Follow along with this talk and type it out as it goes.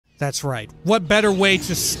That's right. What better way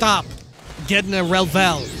to stop Gedna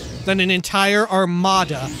Relvel than an entire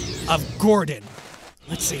armada of Gordon?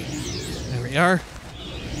 Let's see. There we are.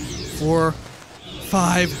 4,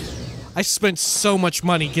 5. I spent so much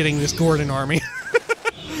money getting this Gordon army.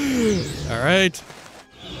 Alright.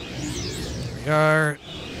 There we are.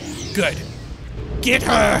 Good. Get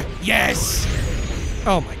her! Yes!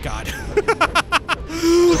 Oh my god.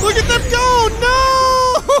 Look at them go! No!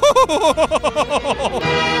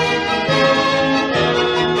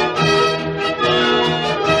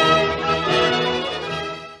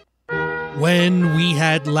 When we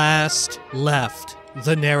had last left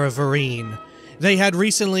the Nerile, they had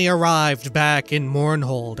recently arrived back in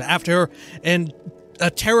Mournhold after a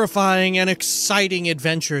terrifying and exciting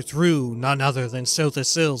adventure through none other than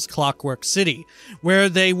Sothasil's Clockwork City, where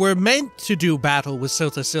they were meant to do battle with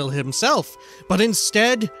Sothasil himself, but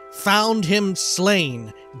instead found him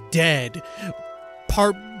slain, dead,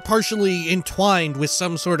 partially entwined with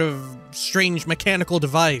some sort of strange mechanical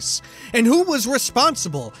device. And who was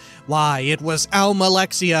responsible? Why, it was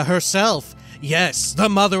Almalexia herself. Yes, the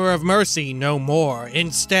Mother of Mercy, no more.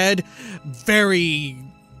 Instead, very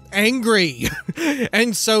angry.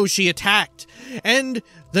 And so she attacked, and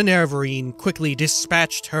the Nerile quickly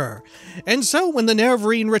dispatched her. And so when the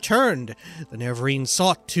Nerile returned, the Nerile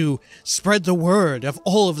sought to spread the word of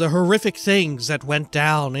all of the horrific things that went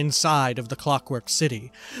down inside of the Clockwork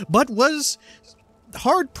City, but was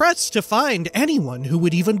hard-pressed to find anyone who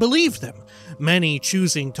would even believe them, many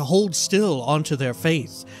choosing to hold still onto their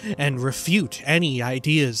faith and refute any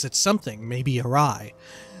ideas that something may be awry.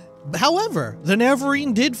 However, the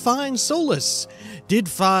Nerile did find solace, did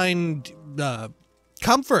find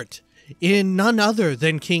comfort in none other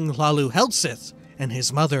than King Hlaalu Helsith and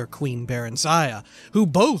his mother, Queen Berenziah, who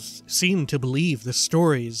both seemed to believe the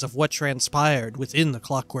stories of what transpired within the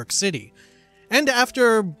Clockwork City. And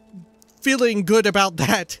after feeling good about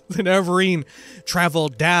that, the Nerile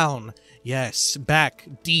traveled down, yes, back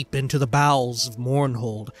deep into the bowels of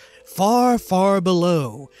Mournhold, far, far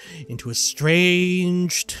below, into a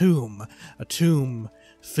strange tomb, a tomb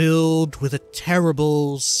filled with a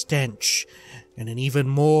terrible stench and an even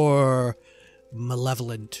more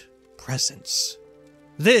malevolent presence.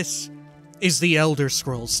 This is the Elder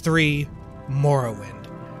Scrolls III Morrowind.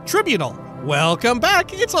 Tribunal, welcome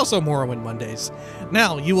back! It's also Morrowind Mondays.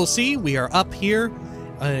 Now, you will see we are up here,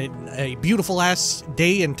 a beautiful-ass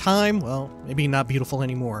day and time. Well, maybe not beautiful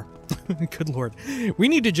anymore. Good lord. We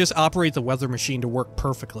need to just operate the weather machine to work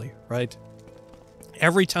perfectly, right?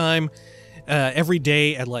 Every time, every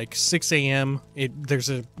day at like 6 a.m., there's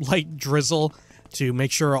a light drizzle to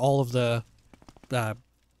make sure all of the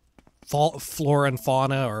flora and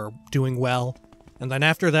fauna are doing well. And then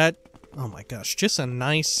after that, oh my gosh, just a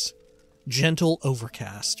nice, gentle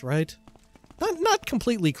overcast, right? Not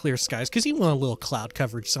completely clear skies, because you want a little cloud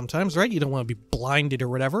coverage sometimes, right? You don't want to be blinded or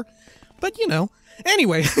whatever. But, you know.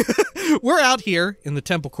 Anyway, we're out here in the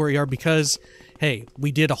temple courtyard because, hey,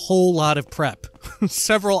 we did a whole lot of prep.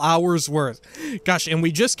 Several hours worth. Gosh, and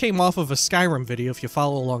we just came off of a Skyrim video, if you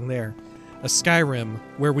follow along there. A Skyrim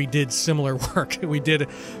where we did similar work. We did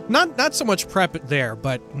not so much prep there,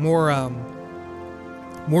 but more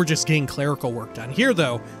just getting clerical work done. Here,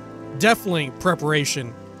 though, definitely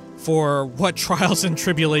preparation for what trials and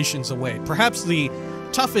tribulations await. Perhaps the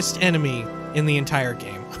toughest enemy in the entire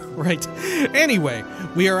game, right? Anyway,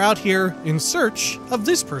 we are out here in search of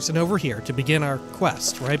this person over here to begin our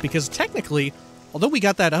quest, right? Because technically, although we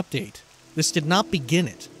got that update, this did not begin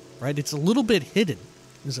it, right? It's a little bit hidden,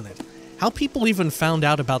 isn't it? How people even found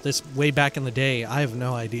out about this way back in the day, I have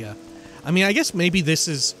no idea. I mean, I guess maybe this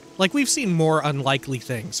is, like, we've seen more unlikely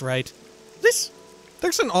things, right?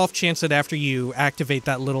 There's an off chance that after you activate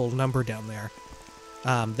that little number down there,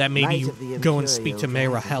 that maybe you go and speak to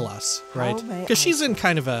Meyra Hellas, right? Because she's in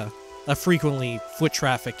kind of a frequently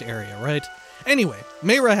foot-trafficked area, right? Anyway,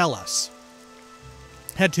 Meyra Hellas.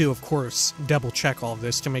 Had to, of course, double-check all of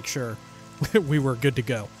this to make sure we were good to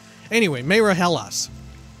go. Anyway, Meyra Hellas.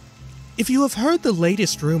 If you have heard the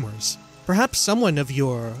latest rumors, perhaps someone of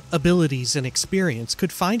your abilities and experience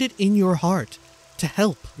could find it in your heart to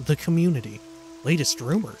help the community. Latest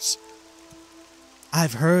rumors.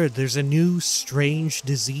 I've heard there's a new strange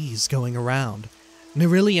disease going around.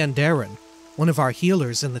 Nerile Andaren, one of our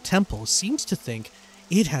healers in the temple, seems to think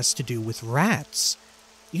it has to do with rats.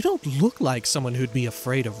 You don't look like someone who'd be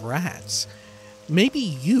afraid of rats. Maybe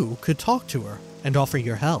you could talk to her and offer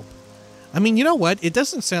your help. I mean, you know what? It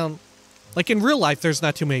doesn't sound... Like, in real life, there's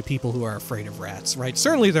not too many people who are afraid of rats, right?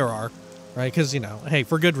 Certainly there are, right? Because, you know, hey,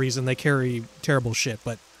 for good reason, they carry terrible shit,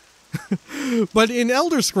 but But in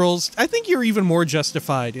Elder Scrolls, I think you're even more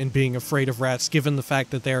justified in being afraid of rats, given the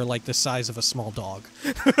fact that they're like the size of a small dog.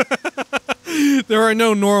 There are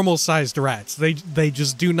no normal-sized rats. They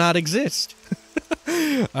just do not exist.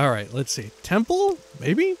 All right, let's see. Temple?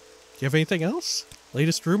 Maybe? Do you have anything else?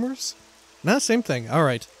 Latest rumors? No, same thing. All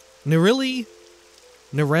right. Nerile?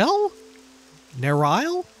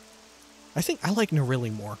 Nerile? I think I like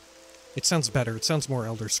Nerile more. It sounds better. It sounds more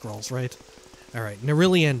Elder Scrolls, right? All right,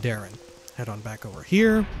 Nerile Andaren. Head on back over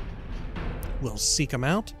here. We'll seek him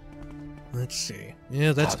out. Let's see.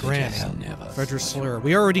 Yeah, that's Grant. Frederick Slur.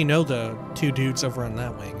 We already know the two dudes over on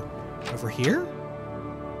that wing. Over here?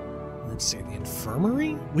 Let's see, the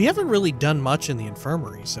infirmary? We haven't really done much in the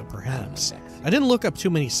infirmary, so perhaps. I didn't look up too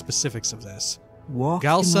many specifics of this.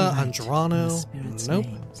 Galsa Andrano. Nope.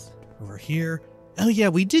 Over here. Oh yeah,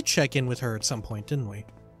 we did check in with her at some point, didn't we?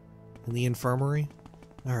 In the infirmary?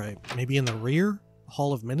 Alright, maybe in the rear?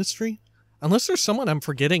 Hall of Ministry? Unless there's someone I'm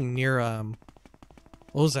forgetting near,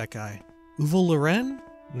 what was that guy? Uval Loren?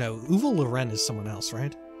 No, Uval Loren is someone else,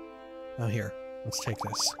 right? Oh, here. Let's take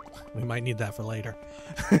this. We might need that for later.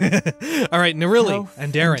 Alright, Nerile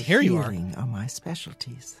Andaren, here you are. Are my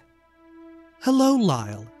specialties. Hello,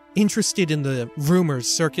 Lyle. Interested in the rumors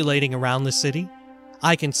circulating around the city?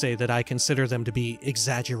 I can say that I consider them to be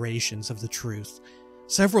exaggerations of the truth.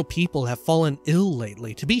 Several people have fallen ill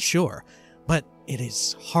lately, to be sure, but it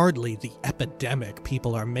is hardly the epidemic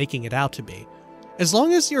people are making it out to be. As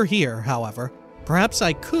long as you're here, however, perhaps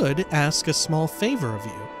I could ask a small favor of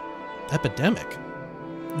you. Epidemic?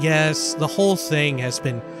 Yes, the whole thing has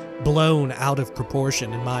been blown out of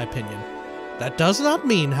proportion, in my opinion. That does not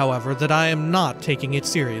mean, however, that I am not taking it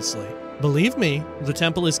seriously. Believe me, the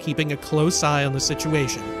temple is keeping a close eye on the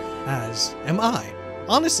situation, as am I.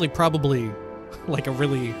 Honestly, probably like a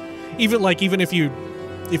really, even if you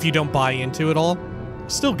don't buy into it all,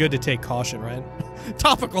 still good to take caution, right?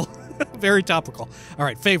 Topical. Very topical. All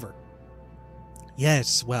right, favor.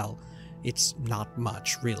 Yes, well, it's not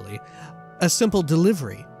much, really. A simple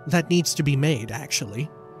delivery that needs to be made, actually.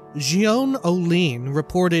 Gion Olin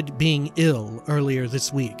reported being ill earlier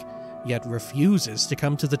this week, yet refuses to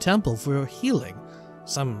come to the temple for healing.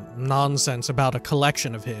 Some nonsense about a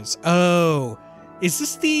collection of his. Oh, is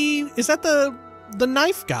that the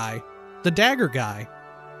knife guy? The dagger guy?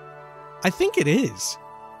 I think it is.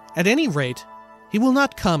 At any rate, he will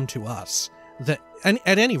not come to us. At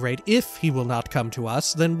any rate, if he will not come to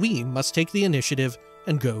us, then we must take the initiative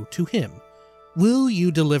and go to him. Will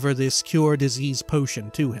you deliver this cure disease potion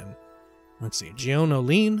to him? Let's see, Gion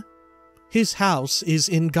Olin? His house is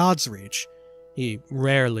in God's Reach. He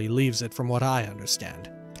rarely leaves it from what I understand.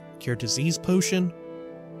 Cure disease potion?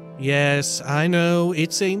 Yes, I know,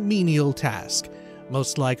 it's a menial task.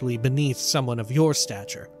 Most likely beneath someone of your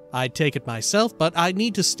stature. I'd take it myself, but I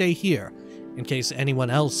need to stay here, in case anyone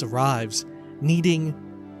else arrives needing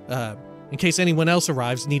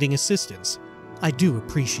assistance. I do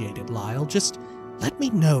appreciate it, Lyle. Just let me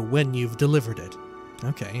know when you've delivered it.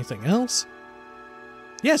 Okay, anything else?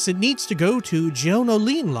 Yes, it needs to go to Gion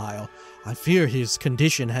Olin, Lyle. I fear his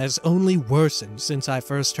condition has only worsened since I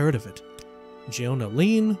first heard of it. Gion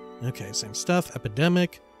Olin. Okay, same stuff.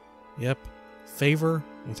 Epidemic. Yep. Favor.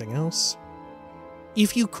 Anything else?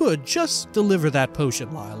 If you could, just deliver that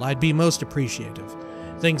potion, Lyle. I'd be most appreciative.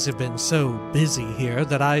 Things have been so busy here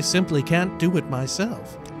that I simply can't do it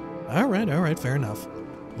myself. Alright, fair enough.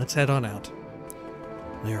 Let's head on out.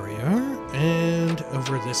 There we are, and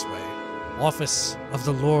over this way. Office of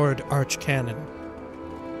the Lord Archcanon.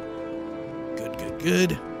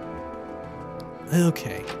 Good.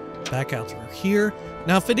 Okay, back out through here.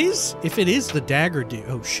 Now, if it is the dagger dude,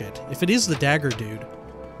 oh shit. If it is the dagger dude,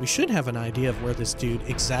 we should have an idea of where this dude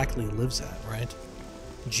exactly lives at, right?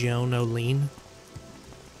 Gion Olin.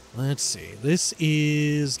 Let's see. This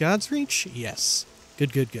is God's Reach? Yes.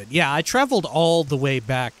 Good. Yeah, I traveled all the way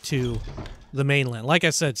back to the mainland. Like I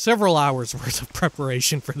said, several hours worth of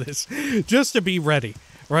preparation for this, just to be ready,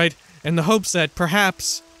 right? In the hopes that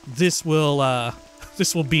perhaps this will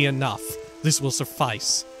be enough. This will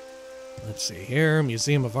suffice. Let's see here.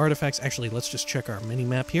 Museum of Artifacts. Actually, let's just check our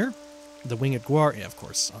mini-map here. The Winged Guar, yeah, of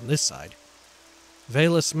course, on this side.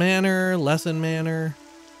 Valus Manor, Lethen Manor,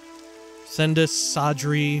 Thendus,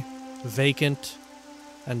 Sadri, Vacant,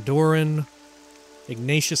 Andoran,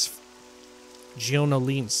 Ignatius, Gion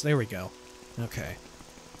Olin's. There we go. Okay.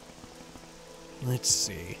 Let's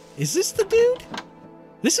see. Is this the dude?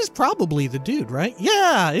 This is probably the dude, right?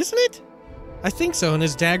 Yeah, isn't it? I think so, and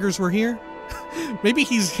his daggers were here. Maybe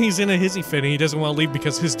he's in a hissy fit and he doesn't want to leave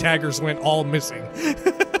because his daggers went all missing.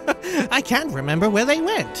 I can't remember where they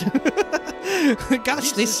went.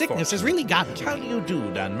 Gosh, this sickness has really gotten to me. How do you do,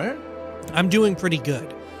 Dunmer? I'm doing pretty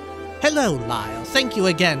good. Hello, Lyle. Thank you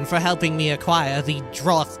again for helping me acquire the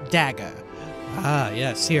Droth Dagger. Ah,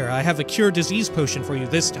 yes, here, I have a cure disease potion for you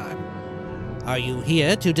this time. Are you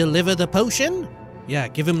here to deliver the potion? Yeah,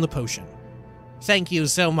 give him the potion. Thank you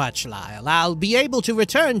so much, Lyle. I'll be able to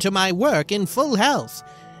return to my work in full health.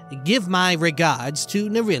 Give my regards to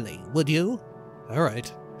Nerile, would you? All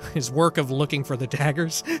right. His work of looking for the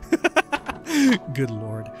daggers? Good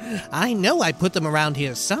lord. I know I put them around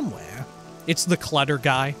here somewhere. It's the clutter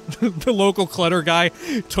guy. The local clutter guy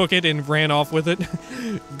took it and ran off with it.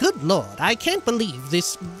 Good lord, I can't believe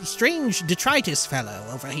this strange detritus fellow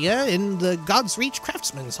over here in the God's Reach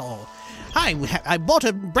Craftsman's Hall. I bought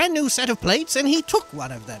a brand new set of plates and he took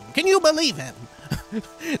one of them. Can you believe him?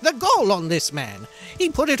 The gall on this man. He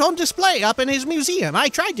put it on display up in his museum. I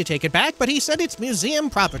tried to take it back, but he said it's museum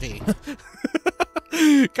property.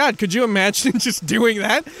 God, could you imagine just doing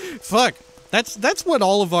that? Fuck. That's what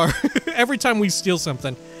all of our every time we steal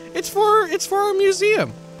something, it's for our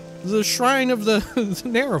museum, the shrine of the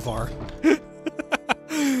Nerevar.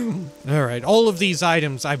 All right, all of these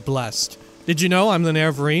items I blessed. Did you know I'm the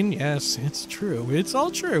Nerevarine? Yes, it's true. It's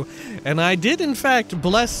all true, and I did in fact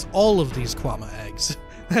bless all of these Kwama eggs.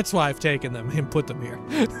 That's why I've taken them and put them here.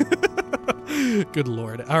 Good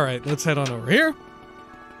lord. All right, let's head on over here.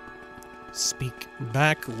 Speak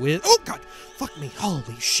back with. Oh God, fuck me.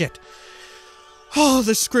 Holy shit. Oh,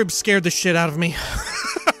 the scrib scared the shit out of me.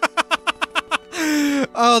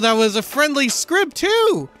 Oh, that was a friendly scrib,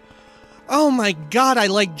 too. Oh, my God, I,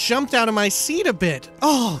 like, jumped out of my seat a bit.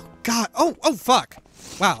 Oh, God. Oh, fuck.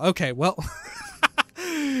 Wow, okay, well.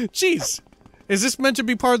 Jeez. Is this meant to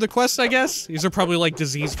be part of the quest, I guess? These are probably, like,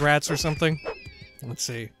 diseased rats or something. Let's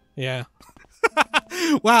see. Yeah.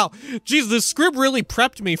 Wow. Jeez, the scrib really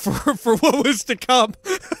prepped me for what was to come.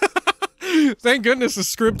 Thank goodness the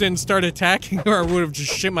script didn't start attacking, or I would have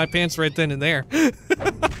just shit my pants right then and there.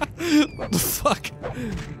 What the fuck?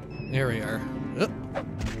 There we are. Oh,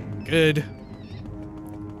 good.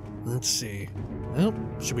 Let's see. Well,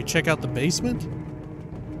 should we check out the basement?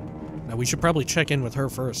 No, we should probably check in with her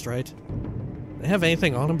first, right? Do they have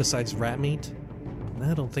anything on them besides rat meat?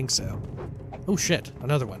 I don't think so. Oh shit,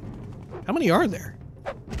 another one. How many are there?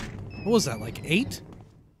 What was that, like 8?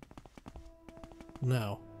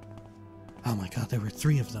 No. Oh my god, there were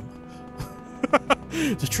 3 of them.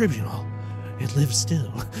 The tribunal. It lives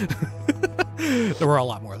still. There were a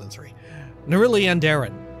lot more than 3. Nerile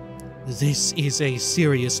Andaren. This is a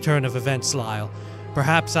serious turn of events, Lyle.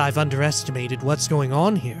 Perhaps I've underestimated what's going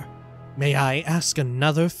on here. May I ask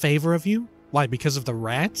another favor of you? Why, because of the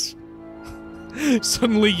rats?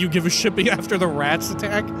 Suddenly you give a shit after the rats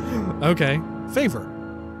attack? Okay. Favor.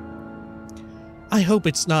 I hope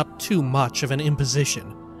it's not too much of an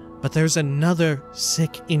imposition. But there's another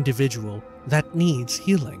sick individual that needs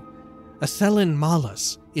healing. Athelin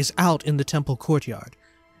Malus is out in the temple courtyard.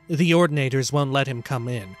 The ordinators won't let him come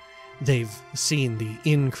in. They've seen the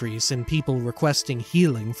increase in people requesting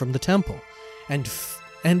healing from the temple, and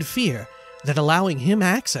fear that allowing him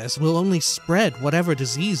access will only spread whatever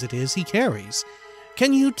disease it is he carries.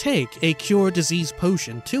 Can you take a cure disease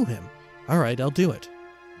potion to him? Alright, I'll do it.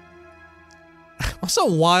 Also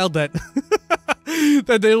wild that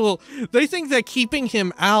that they think that keeping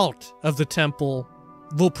him out of the temple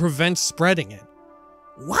will prevent spreading it.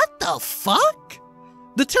 What the fuck?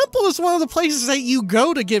 The temple is one of the places that you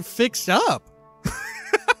go to get fixed up.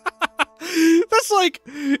 That's like,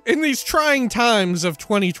 in these trying times of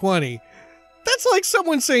 2020, that's like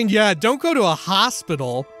someone saying, yeah, don't go to a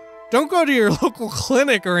hospital. Don't go to your local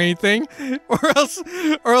clinic or anything, or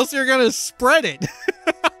else you're gonna spread it.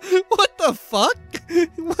 What the fuck?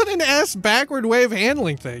 What an ass backward way of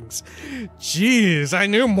handling things. Jeez, I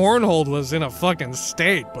knew Mournhold was in a fucking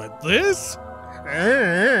state, but this?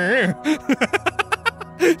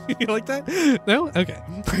 You like that? No? Okay.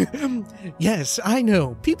 Yes, I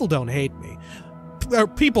know. People don't hate me.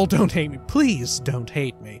 People don't hate me. Please don't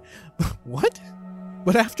hate me. What?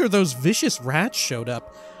 But after those vicious rats showed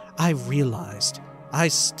up, I realized I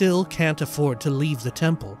still can't afford to leave the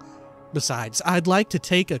temple. Besides, I'd like to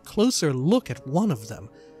take a closer look at one of them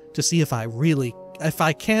to see if I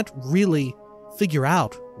can't really figure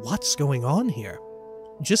out what's going on here.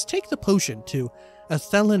 Just take the potion to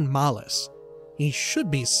Athelin Malus. He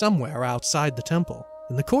should be somewhere outside the temple,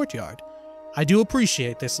 in the courtyard. I do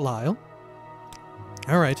appreciate this, Lyle.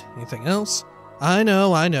 Alright, anything else? I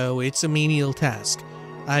know, it's a menial task.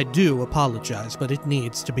 I do apologize, but it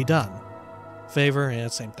needs to be done. Favor, yeah,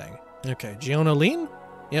 same thing. Okay, Gionoline?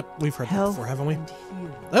 Yep, we've heard that before, haven't we?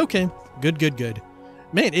 Okay, good.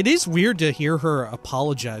 Man, it is weird to hear her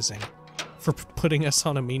apologizing for putting us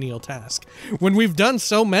on a menial task, when we've done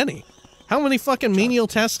so many. How many fucking menial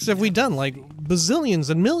tasks have we done? Like, bazillions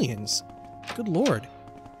and millions. Good lord.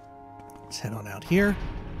 Let's head on out here.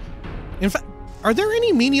 In fact, are there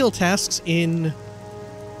any menial tasks in...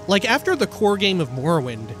 Like, after the core game of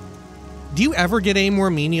Morrowind, do you ever get any more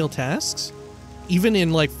menial tasks? Even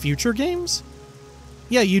in, like, future games?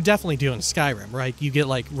 Yeah, you definitely do in Skyrim, right? You get,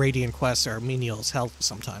 like, Radiant quests or menials help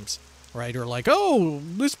sometimes, right? Or like, oh,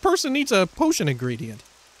 this person needs a potion ingredient.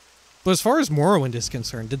 But as far as Morrowind is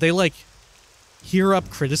concerned, did they, like, hear up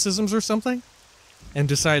criticisms or something? And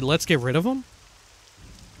decide, let's get rid of them?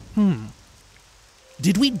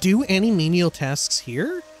 Did we do any menial tasks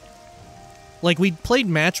here? Like, we played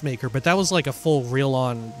Matchmaker, but that was like a full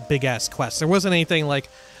reel-on big-ass quest. There wasn't anything like,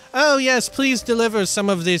 oh yes, please deliver some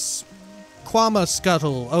of this Quama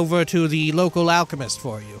scuttle over to the local alchemist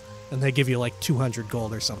for you. And they give you like 200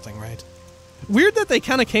 gold or something, right? Weird that they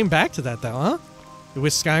kind of came back to that though, huh?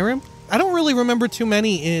 With Skyrim? I don't really remember too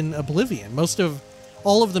many in Oblivion.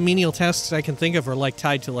 All of the menial tasks I can think of are like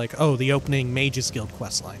tied to like, oh, the opening Mages Guild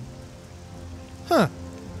questline. Huh.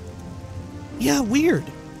 Yeah, weird.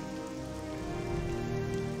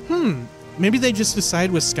 Maybe they just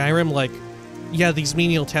decide with Skyrim, like, yeah, these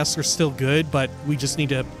menial tasks are still good, but we just need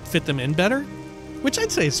to fit them in better? Which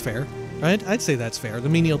I'd say is fair, right? I'd say that's fair. The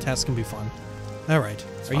menial tasks can be fun. Alright.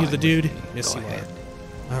 Are you the dude? Yes, you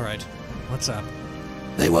are. Alright. What's up?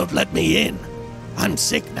 They won't let me in. I'm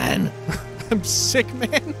sick, man. I'm sick,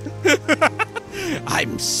 man?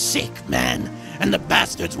 I'm sick, man. And the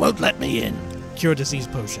bastards won't let me in. Cure disease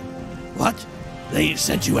potion. What? They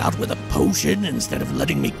sent you out with a potion instead of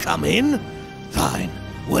letting me come in? Fine.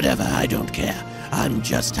 Whatever, I don't care. I'm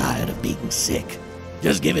just tired of being sick.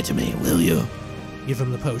 Just give it to me, will you? Give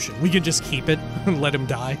him the potion. We can just keep it and let him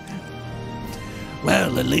die.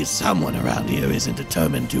 Well, at least someone around here isn't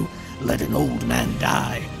determined to let an old man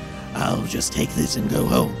die. I'll just take this and go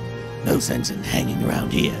home. No sense in hanging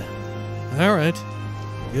around here. Alright.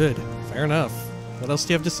 Good. Fair enough. What else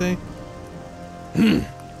do you have to say?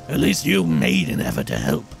 At least you made an effort to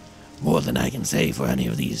help. More than I can say for any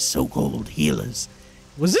of these so-called healers.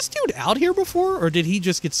 Was this dude out here before, or did he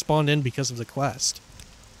just get spawned in because of the quest?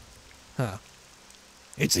 Huh.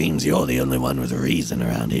 It seems you're the only one with a reason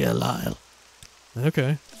around here, Lyle.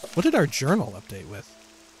 Okay. What did our journal update with?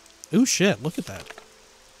 Ooh, shit, look at that.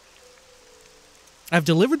 I've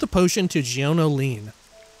delivered the potion to Lean.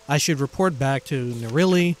 I should report back to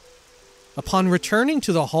Nerile. Upon returning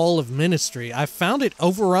to the Hall of Ministry, I found it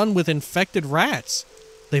overrun with infected rats.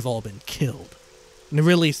 They've all been killed.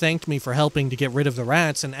 Nerile thanked me for helping to get rid of the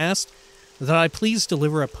rats and asked that I please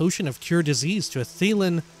deliver a potion of cure disease to a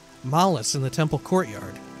Thelin Malus in the temple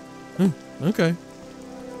courtyard. Okay.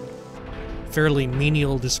 Fairly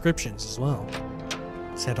menial descriptions as well.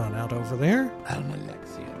 Let's head on out over there.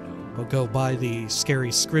 We'll go by the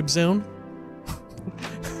scary scrib zone.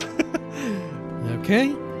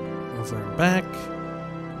 Okay. Over and back.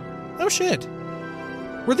 Oh shit.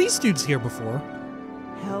 Were these dudes here before?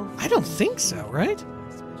 I don't think so, right?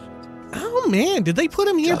 Oh man, did they put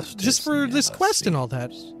him here just for this quest and all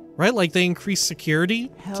that? Right? Like they increase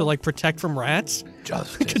security to like protect from rats?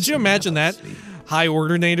 Could you imagine that? High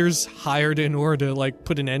Ordinators hired in order to like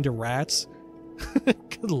put an end to rats?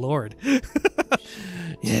 Good lord.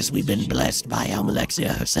 Yes, we've been blessed by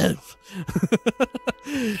Almalexia herself.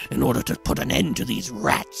 In order to put an end to these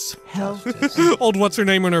rats. Old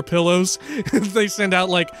what's-her-name on her pillows. They send out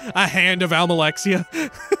like a hand of Almalexia.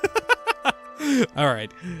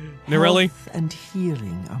 Alright. Nerile? Health and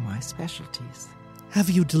healing are my specialties. Have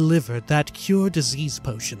you delivered that cure disease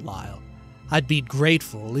potion, Lyle? I'd be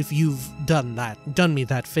grateful if you've done me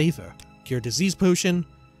that favor. Cure disease potion?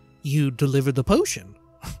 You delivered the potion.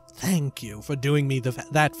 Thank you for doing me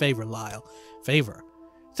that favor, Lyle. Favor.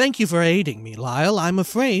 Thank you for aiding me, Lyle. I'm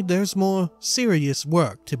afraid there's more serious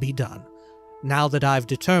work to be done, now that I've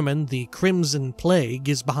determined the Crimson Plague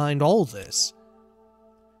is behind all this.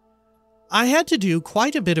 I had to do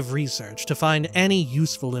quite a bit of research to find any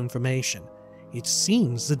useful information. It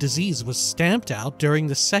seems the disease was stamped out during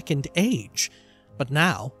the Second Age, but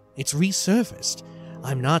now it's resurfaced.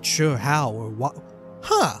 I'm not sure how or what.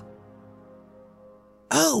 Huh.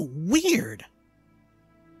 Oh, weird.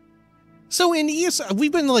 So in ESO,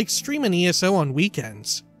 we've been like streaming ESO on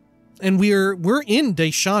weekends, and we're in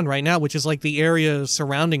Deshan right now, which is like the area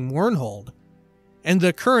surrounding Mournhold, and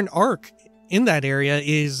the current arc in that area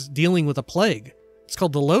is dealing with a plague. It's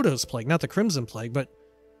called the Lodos Plague, not the Crimson Plague, but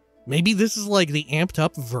maybe this is like the amped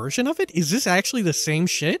up version of it? Is this actually the same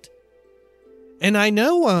shit? And I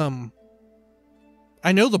know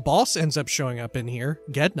the boss ends up showing up in here,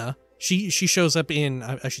 Gedna. She shows up in,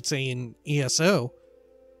 I should say, in ESO.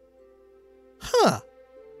 Huh.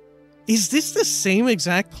 Is this the same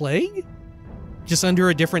exact plague? Just under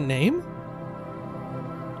a different name?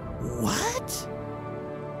 What?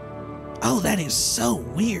 Oh, that is so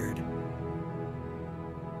weird.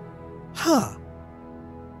 Huh.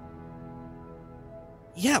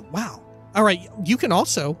 Yeah, wow. All right, you can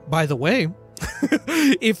also, by the way,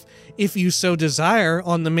 if you so desire,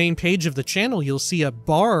 on the main page of the channel, you'll see a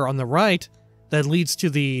bar on the right that leads to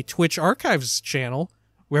the Twitch Archives channel,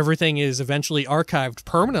 where everything is eventually archived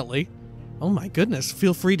permanently. Oh my goodness,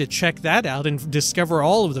 feel free to check that out and discover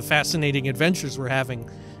all of the fascinating adventures we're having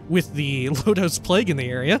with the Lodos Plague in the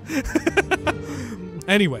area.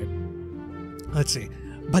 Anyway, let's see.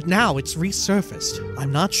 But now it's resurfaced.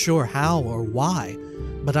 I'm not sure how or why,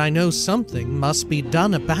 but I know something must be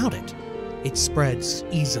done about it. It spreads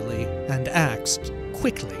easily and acts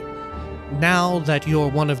quickly. Now that you're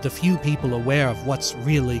one of the few people aware of what's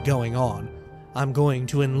really going on, I'm going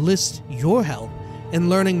to enlist your help in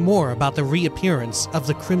learning more about the reappearance of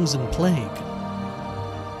the Crimson Plague.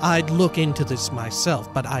 I'd look into this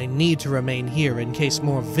myself, but I need to remain here in case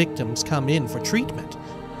more victims come in for treatment.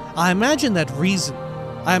 I imagine that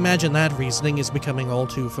reasoning is becoming all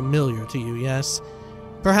too familiar to you, yes?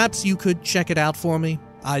 Perhaps you could check it out for me?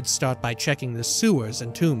 I'd start by checking the sewers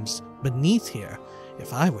and tombs beneath here,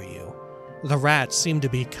 if I were you. The rats seem to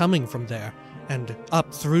be coming from there, and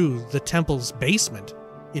up through the temple's basement.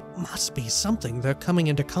 It must be something they're coming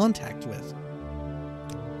into contact with.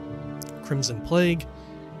 Crimson Plague.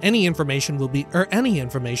 Any information will be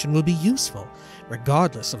useful,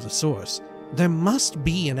 regardless of the source. There must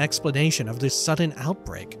be an explanation of this sudden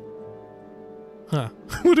outbreak. Huh.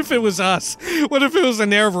 What if it was us? What if it was a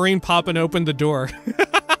Nerile popping open the door?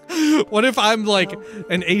 What if I'm like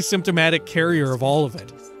an asymptomatic carrier of all of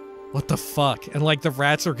it? What the fuck? And like the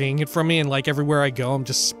rats are getting it from me, and like everywhere I go I'm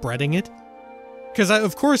just spreading it? Because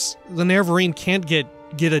of course the Nerile can't get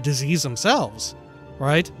a disease themselves,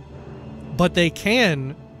 right? But they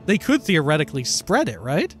could theoretically spread it,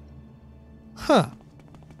 right? Huh.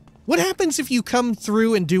 What happens if you come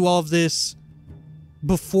through and do all of this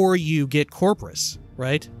before you get corpus,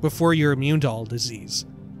 right? Before you're immune to all disease?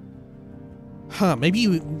 Huh, maybe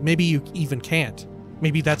you even can't.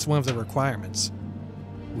 Maybe that's one of the requirements.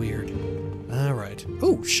 Weird. Alright.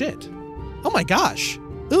 Oh, shit. Oh my gosh.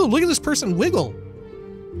 Ooh, look at this person wiggle.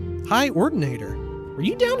 Hi, Ordinator. Were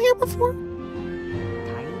you down here before?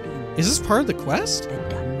 Is this part of the quest?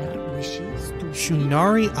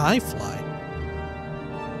 Shunari Eyefly.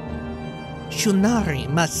 Shunari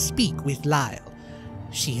must speak with Lyle.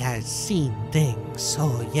 She has seen things,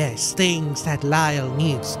 oh yes, things that Lyle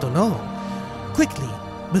needs to know. Quickly,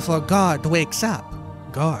 before Guard wakes up.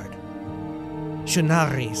 Guard.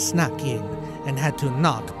 Shunari snuck in and had to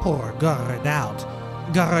knock poor Guard out.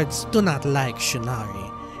 Guards do not like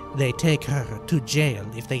Shunari. They take her to jail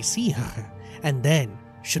if they see her, and then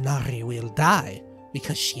Shunari will die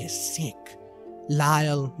because she is sick.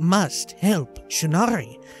 Lyle must help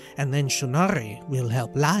Shunari, and then Shunari will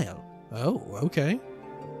help Lyle. Oh, okay.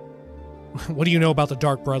 What do you know about the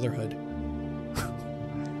Dark Brotherhood?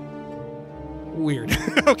 Weird.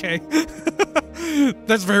 Okay.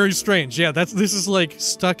 That's very strange. Yeah, this is like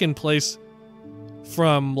stuck in place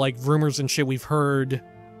from like rumors and shit we've heard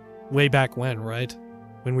way back when, right?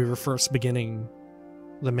 When we were first beginning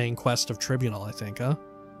the main quest of Tribunal, I think, huh?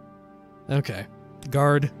 Okay.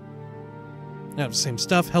 Guard. Yeah, same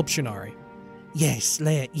stuff. Help Shunari. Yes.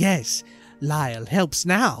 Lyle helps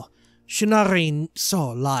now. Shunari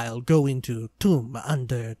saw Lyle go into tomb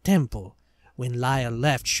under temple. When Lyle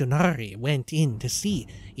left, Shunari went in to see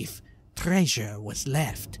if treasure was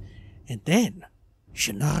left. And then,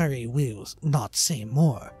 Shunari will not say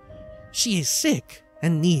more. She is sick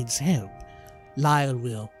and needs help. Lyle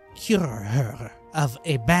will cure her of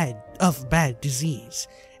bad disease.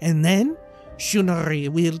 And then, Shunari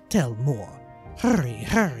will tell more.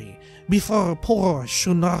 Hurry, before poor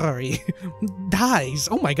Shunari dies.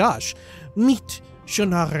 Oh my gosh. Meet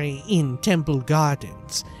Shunari in Temple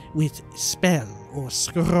Gardens with spell or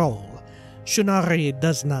scroll. Shunari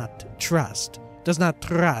does not trust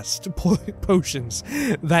potions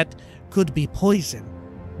that could be poison.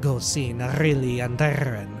 Go see Nerile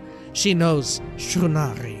Andaren. She knows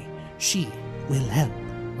Shunari. She will help.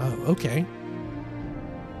 Oh, okay.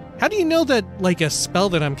 How do you know that, like, a spell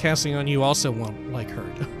that I'm casting on you also won't, like,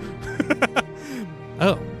 hurt?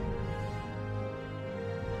 Oh.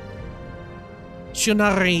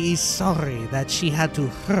 Shunari is sorry that she had to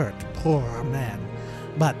hurt poor man,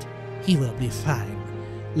 but he will be fine.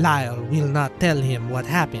 Lyle will not tell him what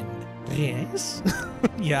happened, yes?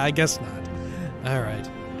 Yeah, I guess not. Alright.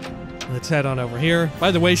 Let's head on over here.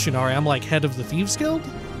 By the way, Shunari, I'm like head of the Thieves Guild?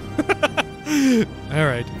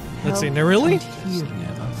 Alright. Let's see, Help Nerile? and healing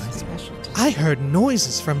are my specialties. I heard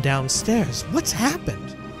noises from downstairs. What's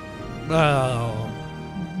happened? Oh.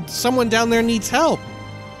 Someone down there needs help.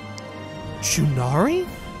 Shunari?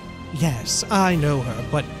 Yes, I know her,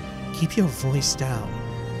 but keep your voice down.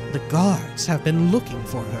 The guards have been looking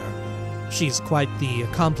for her. She's quite the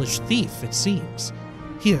accomplished thief, it seems.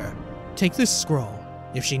 Here, take this scroll.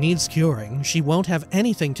 If she needs curing, she won't have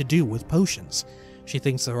anything to do with potions. She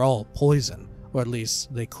thinks they're all poison, or at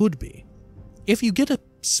least they could be. If you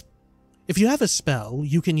have a spell,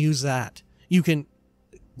 you can use that. You can...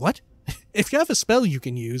 What? If you have a spell you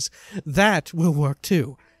can use, that will work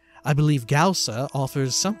too. I believe Galsa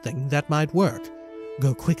offers something that might work.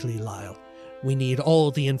 Go quickly, Lyle. We need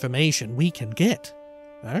all the information we can get.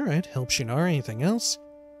 Alright, help Shunari. Anything else?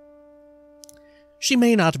 She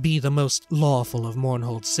may not be the most lawful of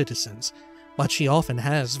Mournhold's citizens, but she often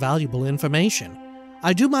has valuable information.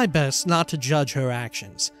 I do my best not to judge her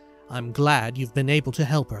actions. I'm glad you've been able to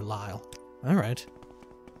help her, Lyle. Alright.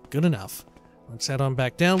 Good enough. Let's head on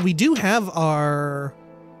back down. We do have our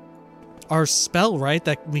spell, right,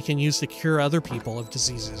 that we can use to cure other people of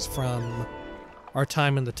diseases from our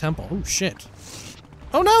time in the temple. Oh, shit.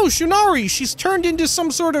 Oh no, Shunari! She's turned into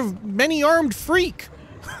some sort of many-armed freak!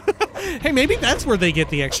 Hey, maybe that's where they get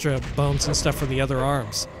the extra bones and stuff for the other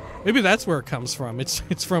arms. Maybe that's where it comes from.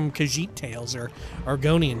 It's from Khajiit tails or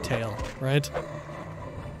Argonian tail, right?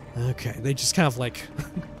 Okay, they just kind of like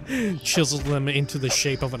chiseled them into the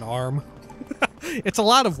shape of an arm. It's a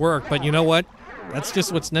lot of work, but you know what? That's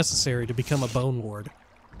just what's necessary to become a Bone Lord.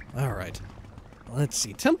 Alright. Let's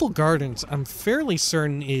see. Temple Gardens, I'm fairly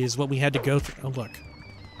certain is what we had to go through. Oh, look.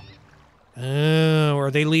 Oh,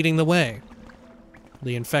 are they leading the way?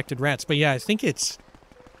 The infected rats. But yeah, I think it's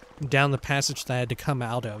down the passage that I had to come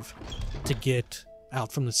out of to get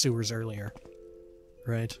out from the sewers earlier.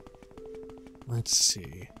 Right. Let's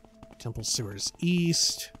see. Temple sewers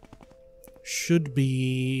east. Should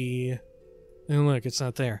be... Oh, look, it's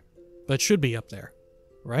not there. But it should be up there.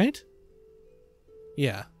 Right?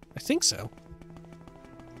 Yeah, I think so.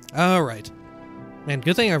 Alright. Man,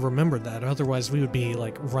 good thing I remembered that, otherwise we would be,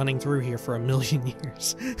 like, running through here for 1,000,000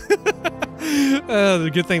 years.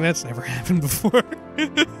 The good thing that's never happened before.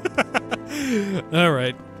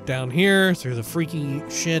 Alright, down here, through the freaky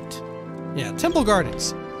shit. Yeah, Temple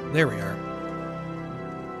Gardens. There we are.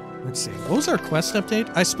 Let's see, what was our quest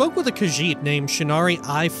update? I spoke with a Khajiit named Shunari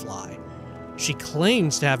Eyefly. She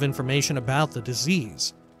claims to have information about the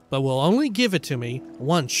disease, but will only give it to me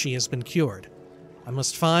once she has been cured. I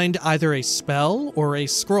must find either a spell or a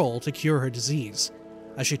scroll to cure her disease.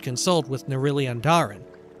 I should consult with Nerile Andaren,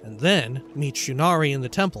 and then meet Shunari in the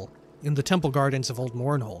temple gardens of Old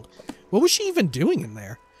Mournhold. What was she even doing in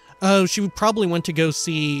there? Oh, she probably went to go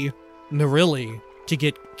see Nerile to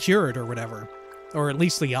get cured or whatever. Or at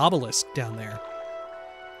least the obelisk down there.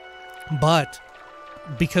 But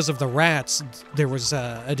because of the rats, there was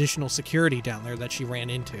additional security down there that she ran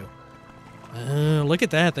into. Look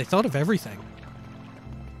at that, they thought of everything.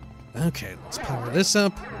 Okay, let's power this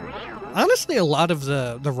up. Honestly, a lot of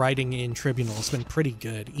the writing in Tribunal has been pretty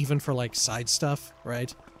good, even for, like, side stuff,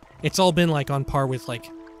 right? It's all been, like, on par with, like,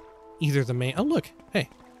 either the main... Oh, look, hey.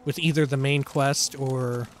 With either the main quest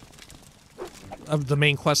or... the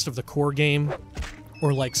main quest of the core game,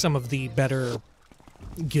 or, like, some of the better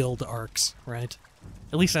guild arcs, right?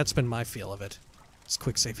 At least that's been my feel of it. Let's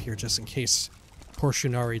quick save here just in case poor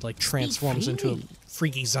Shunari, like, transforms into a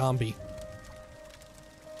freaky zombie.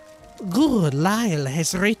 Good, Lyle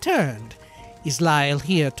has returned. Is Lyle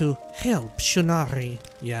here to help Shunari?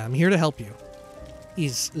 Yeah, I'm here to help you.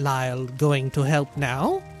 Is Lyle going to help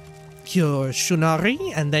now? Cure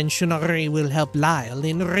Shunari, and then Shunari will help Lyle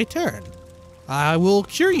in return. I will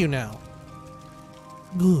cure you now.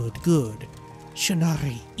 Good, good.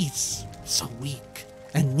 Shunari is so weak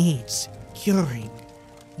and needs curing.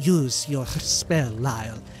 Use your spell,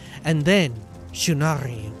 Lyle, and then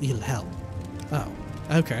Shunari will help. Oh,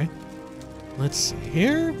 okay. Let's see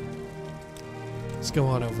here. Let's go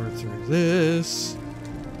on over through this.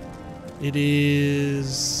 It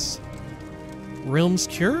is... Realm's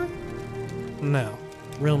Cure? No.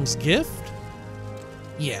 Realm's Gift?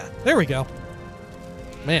 Yeah, there we go.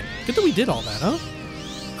 Man, good that we did all that, huh?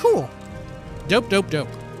 Cool. Dope, dope, dope.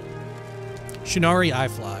 Shunari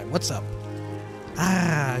Eyefly, what's up?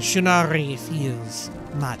 Ah, Shunari feels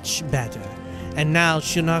much better. And now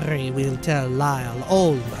Shunari will tell Lyle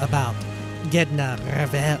all about Gedna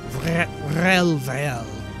Relvel.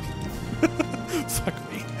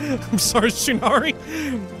 Fuck me. I'm sorry, Shunari.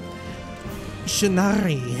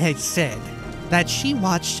 Shunari has said that she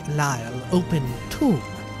watched Lyle open tomb.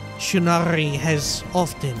 Shunari has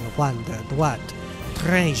often wondered what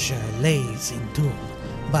treasure lays in tomb,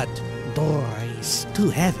 but door is too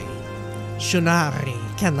heavy.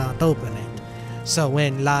 Shunari cannot open it, so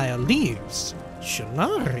when Lyle leaves,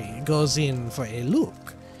 Shunari goes in for a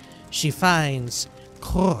look. She finds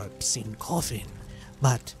corpse in coffin,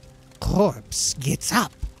 but corpse gets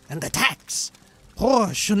up and attacks. Poor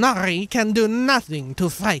Shunari can do nothing to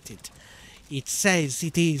fight it. It says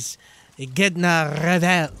it is Gedna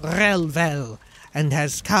Relvel and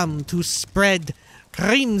has come to spread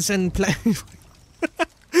crimson plague.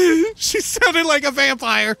 She sounded like a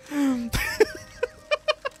vampire.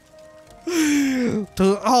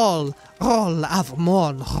 To all of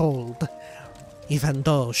Mournhold. Even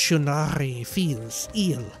though Shunari feels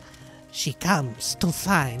ill, she comes to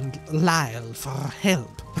find Lyle for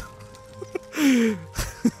help.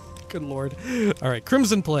 Good lord. Alright,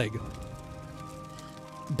 Crimson Plague.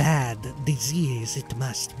 Bad disease it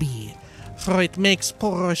must be, for it makes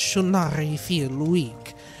poor Shunari feel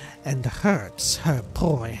weak and hurts her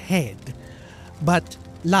poor head. But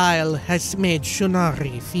Lyle has made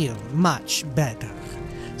Shunari feel much better,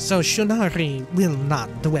 so Shunari will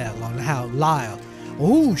not dwell on how Lyle,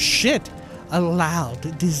 oh shit,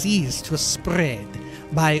 allowed disease to spread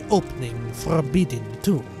by opening Forbidden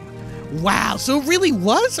Tomb. Wow, so it really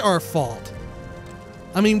was our fault.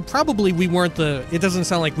 I mean, probably we weren't it doesn't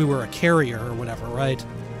sound like we were a carrier or whatever, right?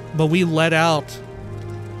 But we let out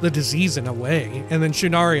the disease in a way, and then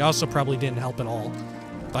Shunari also probably didn't help at all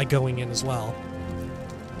by going in as well.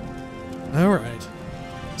 Alright.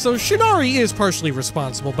 So Shunari is partially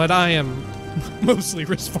responsible, but I am mostly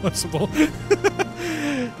responsible.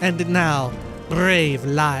 And now, brave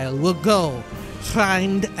Lyle will go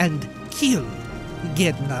find and kill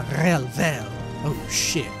Gedna Relvel. Oh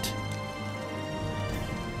shit.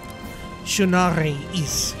 Shunari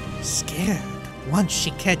is scared once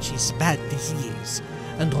she catches bad disease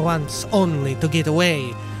and wants only to get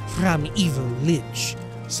away from evil Lich.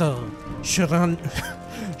 So Shunari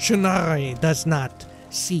does not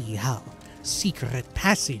see how secret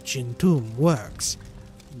passage in tomb works.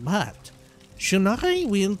 But Shunari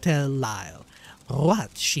will tell Lyle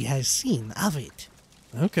what she has seen of it.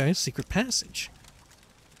 Okay, secret passage.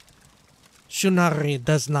 Shunari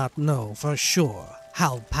does not know for sure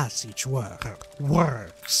how passage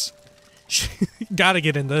works. Gotta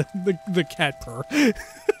get in the cat purr.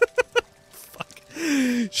 Fuck.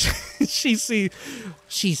 She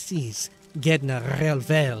sees Gedna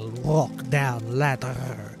Relvel walk down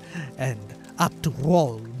ladder and up to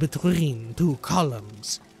wall between two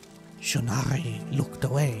columns. Shunari looked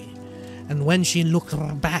away, and when she looked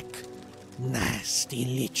back, nasty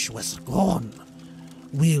Lich was gone.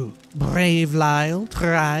 Will brave Lyle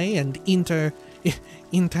try and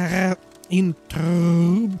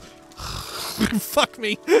Fuck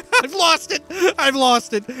me. I've lost it.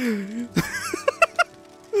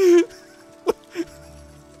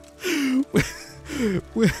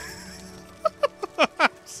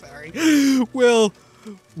 Sorry. Will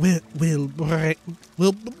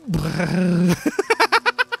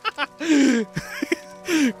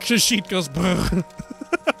Kashit goes brr.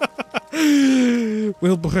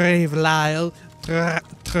 Will brave Lyle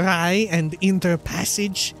try and enter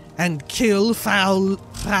passage and kill foul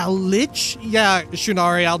Lich? Yeah,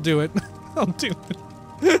 Shunari, I'll do it. I'll do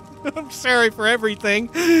it. I'm sorry for everything.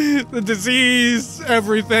 The disease,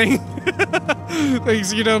 everything.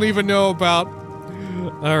 Things you don't even know about.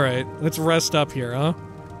 Alright, let's rest up here, huh?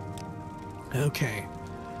 Okay.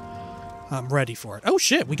 I'm ready for it. Oh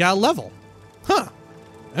shit, we got a level. Huh.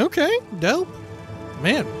 Okay, dope.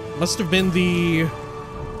 Man, must have been the...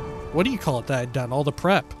 What do you call it that I'd done? All the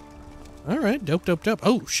prep. Alright, dope.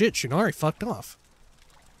 Oh shit, Shunari fucked off.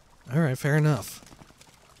 Alright, fair enough.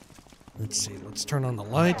 Let's see, let's turn on the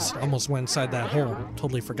lights. Almost went inside that hole.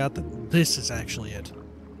 Totally forgot that this is actually it.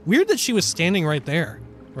 Weird that she was standing right there,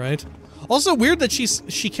 right? Also weird that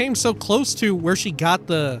she came so close to where she got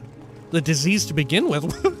the disease to begin with.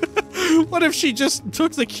 What if she just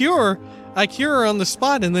took the cure, I cure her on the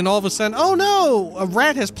spot, and then all of a sudden, oh no, a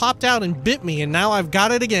rat has popped out and bit me, and now I've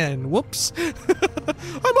got it again. Whoops.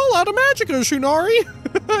 I'm all out of magicka, Shunari.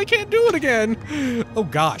 I can't do it again. Oh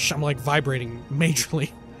gosh, I'm like vibrating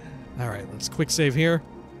majorly. Alright, let's quick save here.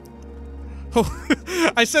 Oh,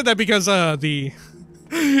 I said that because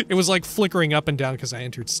it was like flickering up and down because I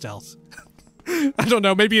entered stealth. I don't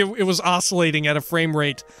know, maybe it was oscillating at a frame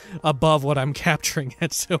rate above what I'm capturing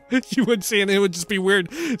at, so you would see, and it would just be weird.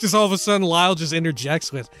 Just all of a sudden, Lyle just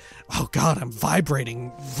interjects with, oh god, I'm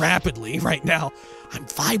vibrating rapidly right now. I'm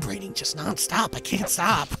vibrating just non-stop, I can't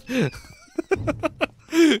stop.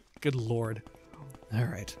 Good lord.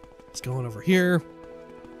 Alright, let's go on over here.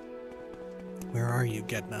 Where are you,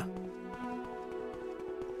 Gedna?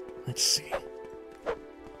 Let's see.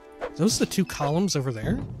 Those the 2 columns over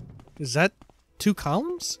there? Is that 2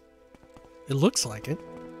 columns? It looks like it.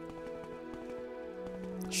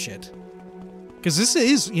 Shit. Because this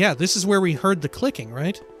is, yeah, this is where we heard the clicking,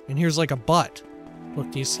 right? And here's like a butt.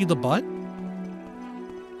 Look, do you see the butt?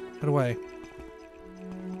 How do I...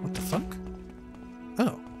 What the fuck?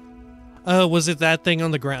 Oh. Oh, was it that thing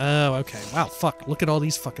on the ground? Oh, okay. Wow, fuck. Look at all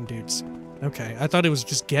these fucking dudes. Okay, I thought it was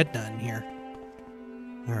just Gedna in here.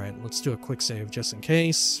 Alright, let's do a quick save just in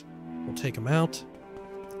case. We'll take them out.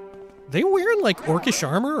 They wearing like orcish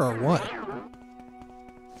armor or what?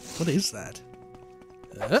 What is that?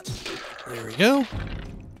 There we go.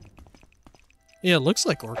 Yeah, it looks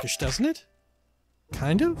like orcish, doesn't it?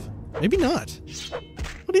 Kind of? Maybe not.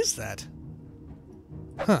 What is that?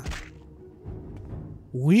 Huh.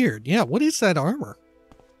 Weird. Yeah, what is that armor?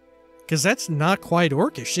 Because that's not quite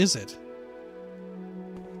orcish, is it?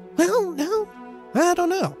 Well, no. I don't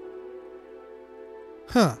know.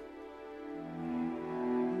 Huh.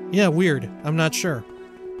 Yeah, weird. I'm not sure.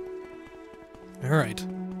 Alright.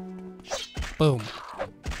 Boom.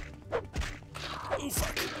 Oh,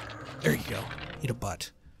 fuck. There you go. Eat a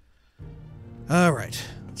butt. Alright.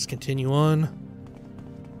 Let's continue on.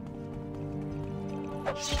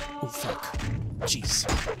 Oh, fuck. Jeez.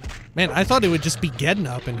 Man, I thought it would just be Gedna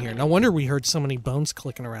up in here. No wonder we heard so many bones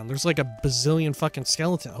clicking around. There's like a bazillion fucking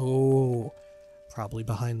skeleton. Oh. Probably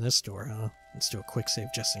behind this door, huh? Let's do a quick save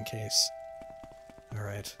just in case.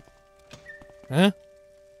 Alright. Huh?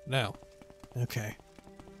 No. Okay.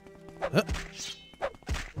 Got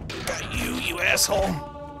you, you asshole!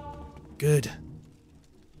 Good.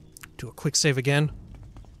 Do a quick save again.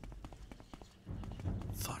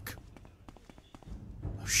 Fuck.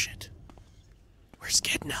 Oh shit. Where's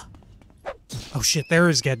Gedna? Oh shit, there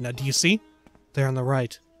is Gedna. Do you see? There on the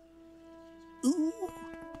right. Ooh.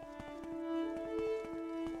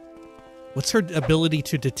 What's her ability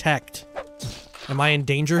to detect? Am I in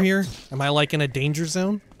danger here? Am I like in a danger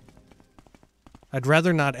zone? I'd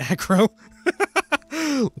rather not aggro.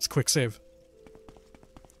 Let's quick save.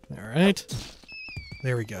 Alright.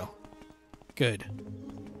 There we go. Good.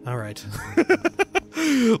 Alright.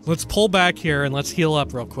 Let's pull back here and let's heal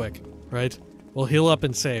up real quick. Right? We'll heal up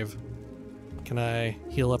and save. Can I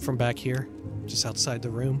heal up from back here? Just outside the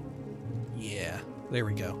room? Yeah. There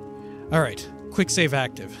we go. Alright. Quick save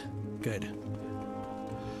active. Good.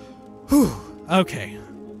 Whew. Okay.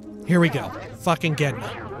 Here we go. Fucking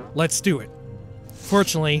Gedna. Let's do it.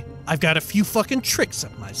 Fortunately, I've got a few fucking tricks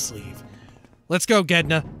up my sleeve. Let's go,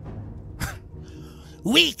 Gedna.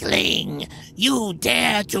 Weakling! You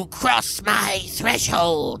dare to cross my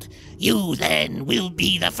threshold! You then will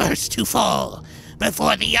be the first to fall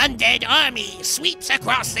before the undead army sweeps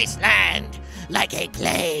across this land like a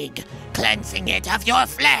plague, cleansing it of your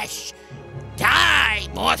flesh. Die,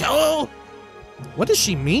 mortal! What does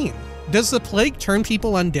she mean? Does the plague turn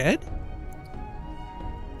people undead?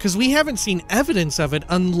 Because we haven't seen evidence of it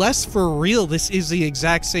unless for real this is the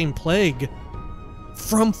exact same plague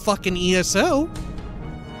from fucking ESO.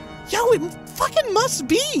 Yo, it fucking must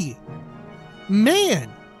be! Man!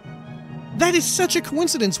 That is such a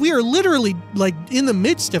coincidence. We are literally, like, in the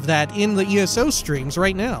midst of that in the ESO streams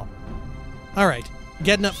right now. Alright,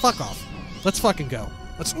 Gedna, fuck off. Let's fucking go.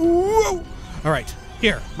 Let's... Whoa! Alright,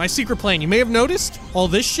 here, my secret plan. You may have noticed all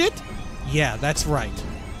this shit? Yeah, that's right.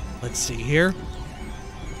 Let's see here.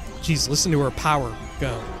 Jeez, listen to her power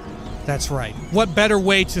go. That's right. What better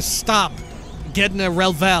way to stop Gedna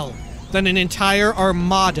Relvel than an entire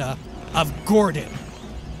armada of Gordon?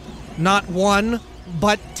 Not one,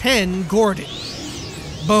 but 10 Gordon.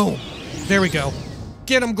 Boom. There we go.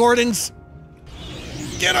 Get him, Gordons.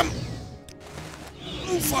 Get him.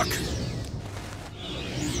 Oh, fuck.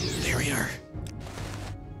 There we are.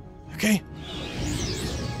 Okay.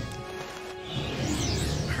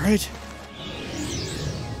 All right.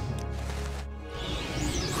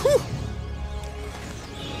 Whew.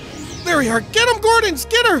 There we are. Get him, Gordons.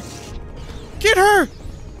 Get her. Get her.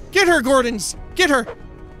 Get her, Gordons. Get her.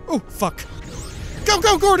 Oh, fuck. Go,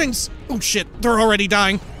 go, Gordons. Oh, shit. They're already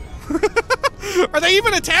dying. Are they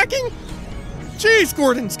even attacking? Jeez,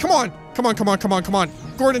 Gordons. Come on. Come on, come on, come on, come on.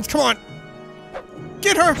 Gordons, come on.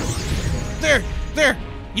 Get her. There. There.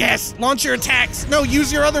 Yes. Launch your attacks. No,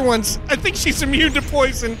 use your other ones. I think she's immune to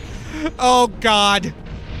poison. Oh, God.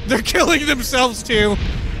 They're killing themselves, too.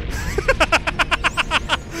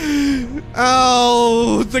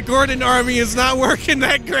 Oh, the Gordon army is not working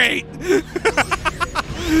that great.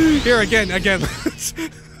 Here, again.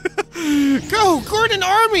 Go, Gordon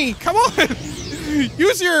army, come on.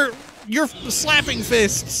 Use your slapping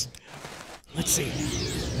fists. Let's see.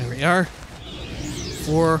 There we are.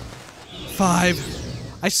 4,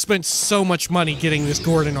 5. I spent so much money getting this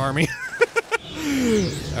Gordon army.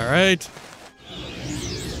 Alright.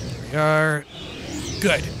 There we are.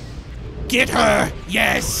 Good. Get her!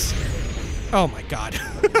 Yes! Oh my god.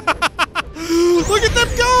 Look at them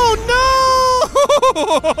go! No!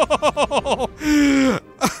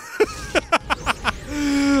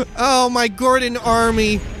 Oh, my Gordon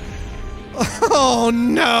army. Oh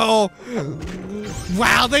no.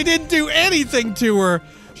 Wow, they didn't do anything to her.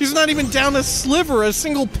 She's not even down a sliver, a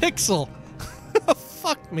single pixel.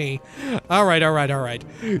 Fuck me. Alright.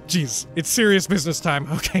 Jeez, it's serious business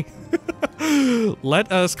time. Okay.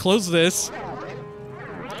 Let us close this.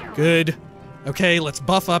 Good. Okay, let's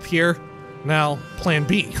buff up here. Now, plan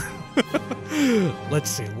B. Let's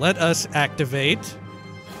see. Let us activate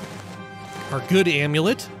our good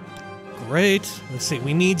amulet. Great. Let's see.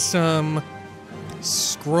 We need some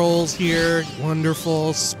scrolls here.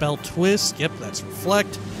 Wonderful. Spell twist. Yep, that's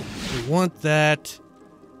reflect. We want that.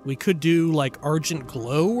 We could do, like, Argent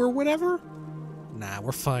Glow or whatever? Nah,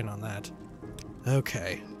 we're fine on that.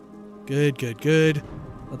 Okay. Good.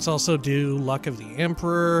 Let's also do Luck of the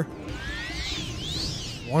Emperor.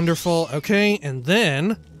 Wonderful. Okay, and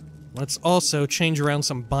then let's also change around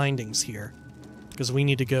some bindings here. Because we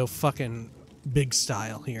need to go fucking big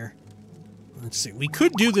style here. Let's see. We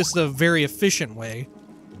could do this the very efficient way,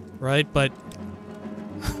 right? But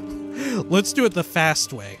let's do it the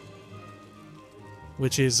fast way.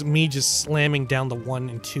 Which is me just slamming down the 1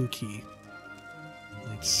 and 2 key.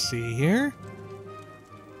 Let's see here.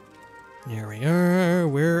 There we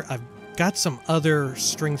are. I've got some other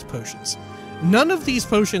strength potions. None of these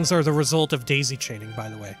potions are the result of daisy chaining, by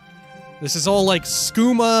the way. This is all like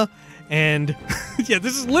skooma and... yeah,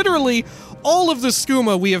 this is literally all of the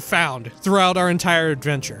skooma we have found throughout our entire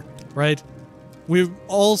adventure, right? We've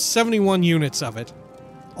all 71 units of it.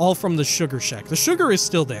 All from the sugar shack. The sugar is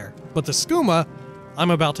still there, but the skooma... I'm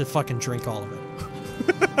about to fucking drink all of it.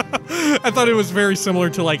 I thought it was very similar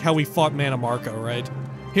to like how we fought Mana Marco, right?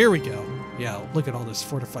 Here we go. Yeah, look at all this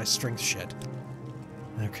fortified strength shit.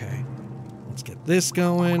 Okay. Let's get this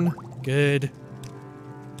going. Good.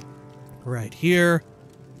 Right here.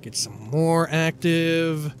 Get some more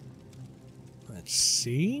active. Let's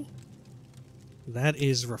see. That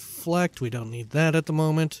is reflect. We don't need that at the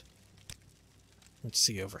moment. Let's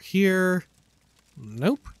see over here.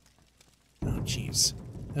 Nope. Oh, jeez.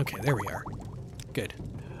 Okay, there we are. Good.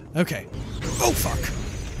 Okay. Oh, fuck.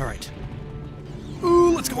 All right.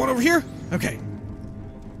 Ooh, let's go on over here. Okay.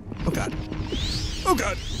 Oh, God. Oh,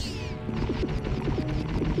 God.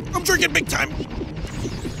 I'm drinking big time.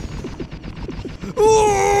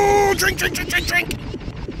 Ooh, drink.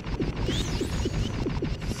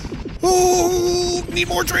 Ooh, need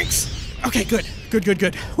more drinks. Okay, good.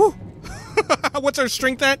 Whew. What's our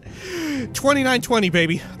strength at? 2920,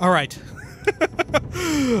 baby. All right.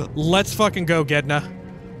 Let's fucking go, Gedna.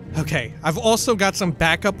 Okay, I've also got some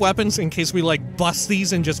backup weapons in case we, like, bust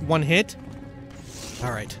these in just one hit.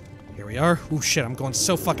 Alright, here we are. Ooh, shit, I'm going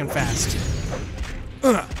so fucking fast.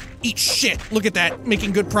 Eat shit! Look at that,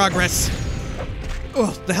 making good progress.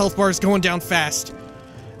 Ugh, the health bar is going down fast.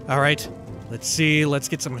 Alright, let's see, let's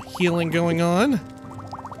get some healing going on.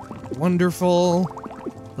 Wonderful.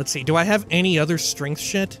 Let's see, do I have any other strength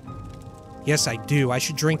shit? Yes, I do. I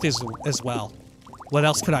should drink this as well. What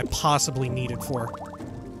else could I possibly need it for?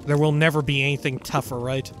 There will never be anything tougher,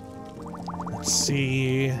 right? Let's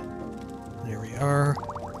see. There we are.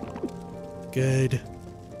 Good.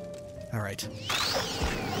 Alright.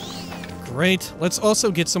 Great. Let's also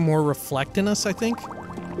get some more reflect in us, I think.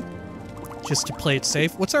 Just to play it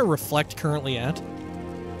safe. What's our reflect currently at?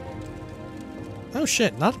 Oh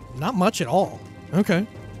shit, not much at all. Okay.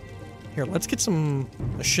 Here, let's get a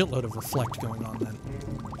shitload of reflect going on then.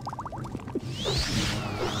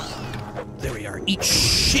 There we are. Eat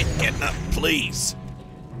shit, Gedna, please.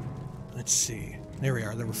 Let's see. There we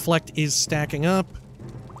are. The reflect is stacking up.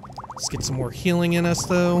 Let's get some more healing in us,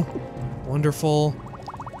 though. Wonderful.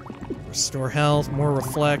 Restore health, more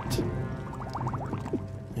reflect.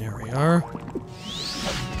 There we are.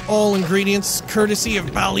 All ingredients courtesy of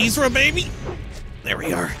Balisra, baby. There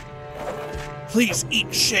we are. Please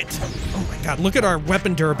eat shit. Oh my god, look at our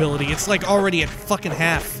weapon durability. It's like already at fucking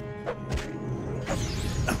half.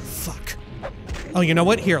 Oh, fuck. Oh, you know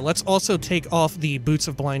what? Here, let's also take off the Boots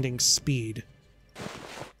of Blinding speed.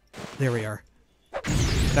 There we are.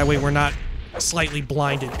 That way we're not slightly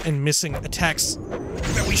blinded and missing attacks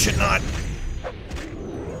that we should not.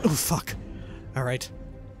 Oh, fuck. Alright.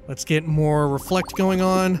 Let's get more reflect going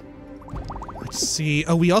on. Let's see.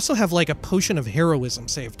 Oh, we also have like a potion of heroism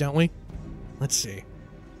saved, don't we? Let's see.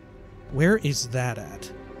 Where is that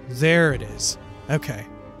at? There it is. Okay.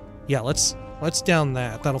 Yeah, let's Let's down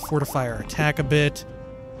that. That'll fortify our attack a bit.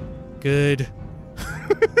 Good.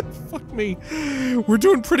 Fuck me. We're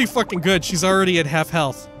doing pretty fucking good. She's already at half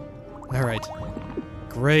health. Alright.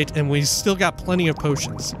 Great, and we still got plenty of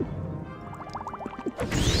potions.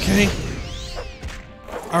 Okay.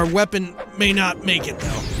 Our weapon may not make it,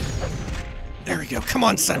 though. There we go. Come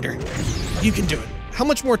on, Sunder. You can do it. How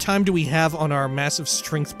much more time do we have on our massive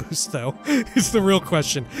strength boost, though? Is the real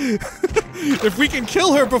question. If we can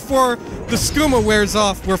kill her before the skooma wears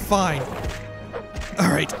off, we're fine.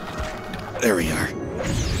 Alright. There we are.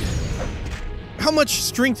 How much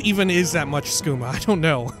strength even is that much skooma? I don't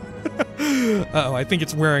know. Uh-oh, I think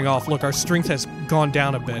it's wearing off. Look, our strength has gone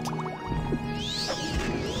down a bit.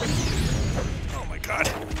 Oh my god.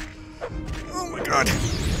 Oh my god.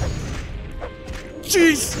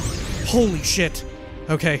 Jeez! Holy shit.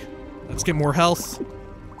 Okay, let's get more health.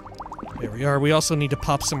 There we are. We also need to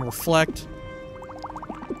pop some reflect.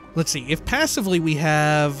 Let's see. If passively we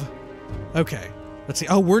have... Okay. Let's see.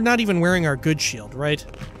 Oh, we're not even wearing our good shield, right?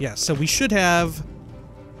 Yeah, so we should have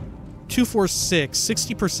 246,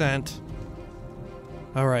 60%.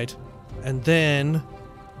 Alright. And then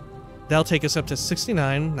that'll take us up to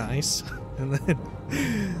 69. Nice. And then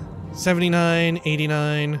 79,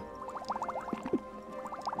 89,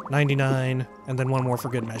 99, and then one more for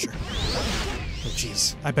good measure. Oh,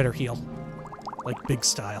 jeez. I better heal. Like, big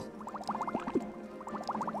style.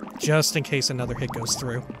 Just in case another hit goes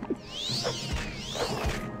through.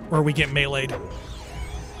 Or we get meleeed.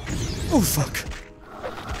 Oh, fuck.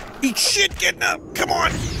 Eat shit, Gedna! Come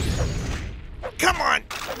on! Come on!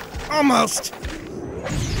 Almost!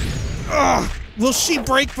 Ugh! Will she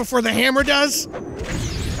break before the hammer does?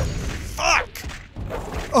 Fuck!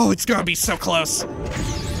 Oh, it's gonna be so close.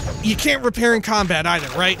 You can't repair in combat either,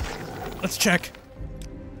 right? Let's check.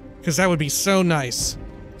 Because that would be so nice.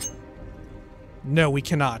 No, we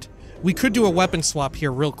cannot. We could do a weapon swap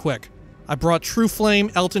here real quick. I brought True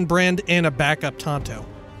Flame, Elton Brand, and a backup Tonto.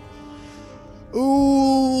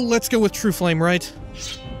 Ooh, let's go with True Flame, right?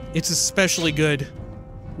 It's especially good.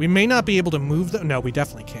 We may not be able to move the... No, we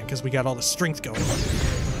definitely can, because we got all the strength going.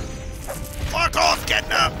 Fuck off,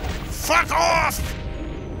 Gedna! Fuck off!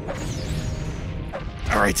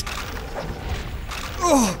 Alright.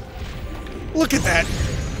 Oh! Look at that!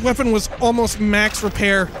 Weapon was almost max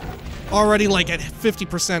repair. Already, like, at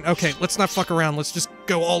 50%. Okay, let's not fuck around. Let's just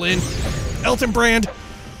go all in. Elton Brand.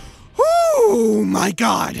 Oh my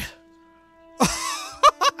god!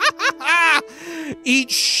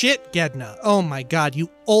 Eat shit, Gedna. Oh my god, you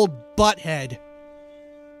old butthead.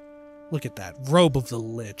 Look at that. Robe of the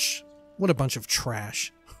Lich. What a bunch of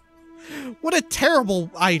trash. What a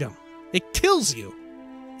terrible item. It kills you.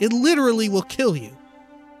 It literally will kill you.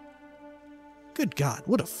 Good god,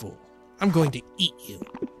 what a fool. I'm going to eat you.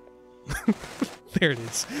 There it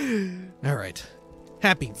is. Alright.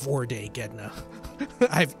 Happy Vor Day, Gedna.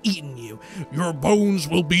 I've eaten you. Your bones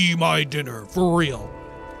will be my dinner, for real.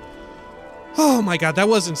 Oh my god, that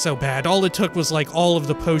wasn't so bad. All it took was like all of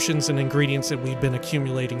the potions and ingredients that we'd been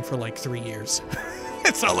accumulating for like 3 years.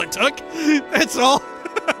 That's all it took. That's all.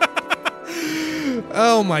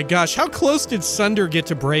 Oh my gosh, how close did Sunder get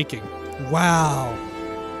to breaking? Wow.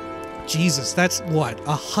 Jesus, that's what,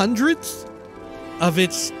 100th of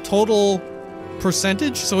its total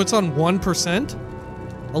percentage? So it's on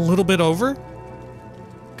 1%? A little bit over?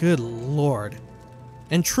 Good lord.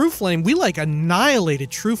 And True Flame, we like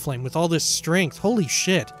annihilated True Flame with all this strength. Holy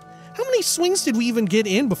shit. How many swings did we even get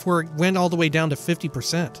in before it went all the way down to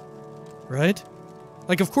 50%? Right?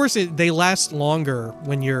 Like, of course, they last longer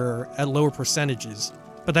when you're at lower percentages,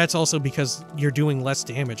 but that's also because you're doing less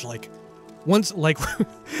damage. Like, once, like,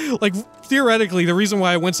 like, theoretically, the reason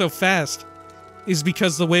why I went so fast is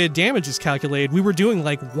because the way damage is calculated, we were doing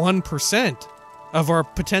like 1% of our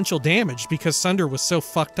potential damage because Sunder was so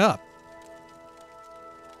fucked up.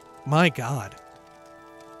 My god.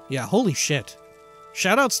 Yeah, holy shit.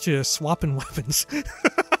 Shoutouts to swapping weapons.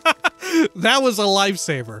 That was a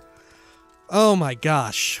lifesaver. Oh my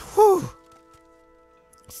gosh. Whew.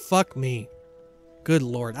 Fuck me. Good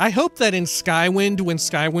lord. I hope that in Skywind, when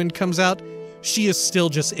Skywind comes out, she is still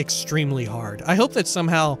just extremely hard. I hope that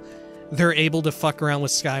somehow they're able to fuck around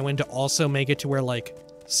with Skywind to also make it to where, like,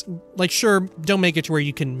 sure, don't make it to where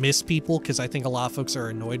you can miss people, because I think a lot of folks are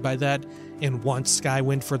annoyed by that and want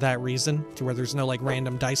Skywind for that reason, to where there's no, like,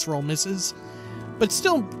 random dice roll misses. But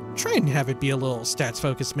still, try and have it be a little stats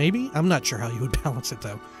focused, maybe? I'm not sure how you would balance it,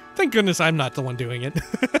 though. Thank goodness I'm not the one doing it.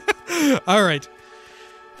 Alright.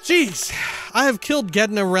 Jeez. I have killed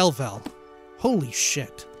Gedna Relvel. Holy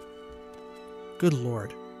shit. Good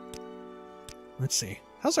lord. Let's see.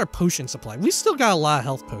 How's our potion supply? We still got a lot of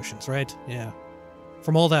health potions, right? Yeah.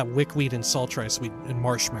 From all that wickweed and salt rice and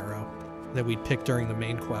marshmallow that we'd picked during the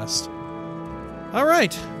main quest.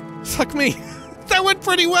 Alright. Fuck me. That went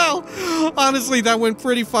pretty well. Honestly, that went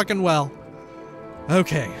pretty fucking well.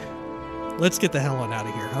 Okay. Let's get the hell on out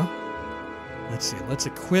of here, huh? Let's see. Let's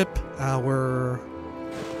equip our...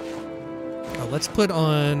 Oh, let's put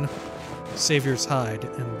on Savior's Hide.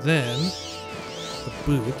 And then the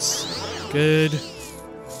boots. Good.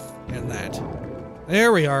 And that.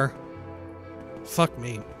 There we are. Fuck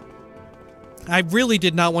me. I really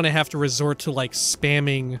did not want to have to resort to, like,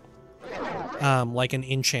 spamming, like an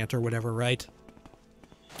enchant or whatever, right?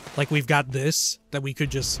 Like, we've got this, that we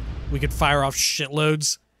could fire off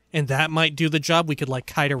shitloads, and that might do the job. We could, like,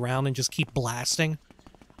 kite around and just keep blasting.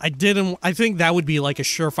 I think that would be, like, a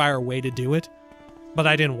surefire way to do it, but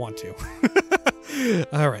I didn't want to.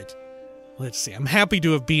 Alright. Let's see. I'm happy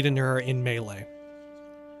to have beaten her in melee.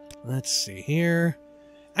 Let's see here.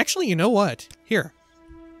 Actually, you know what? Here.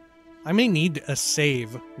 I may need a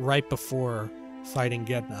save right before fighting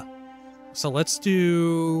Gedna. So let's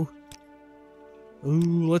do...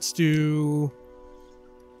 Ooh, let's do...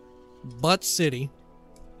 Butt City.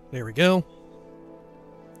 There we go.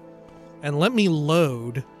 And let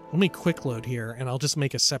me quick load here, and I'll just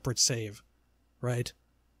make a separate save. Right?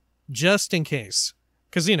 Just in case.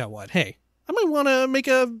 Because you know what? Hey, I might want to make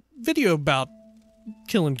a video about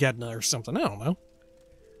killing Gedna or something. I don't know.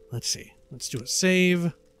 Let's see. Let's do a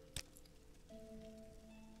save.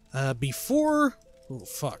 Before... Oh,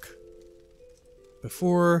 fuck.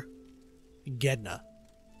 Before Gedna.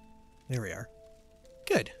 There we are.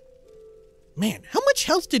 Good. Man, how much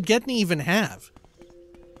health did Gedna even have?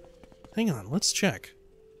 Hang on, let's check.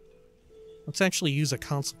 Let's actually use a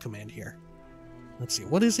console command here. Let's see,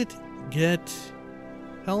 what is it? Get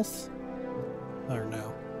health? Or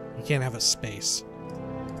no, you can't have a space.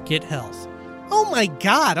 Get health. Oh my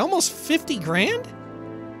god, almost 50 grand?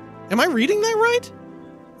 Am I reading that right?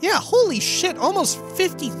 Yeah, holy shit, almost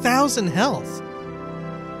 50,000 health.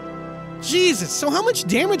 Jesus, so how much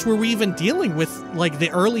damage were we even dealing with, like,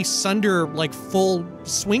 the early Sunder, like, full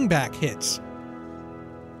swingback hits?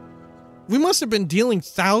 We must have been dealing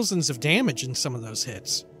thousands of damage in some of those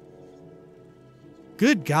hits.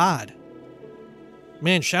 Good God.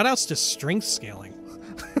 Man, shoutouts to strength scaling.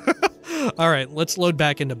 Alright, let's load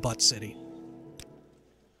back into Butt City.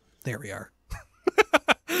 There we are.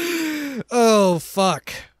 Oh,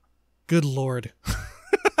 fuck. Good lord.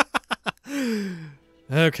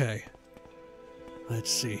 Okay. Let's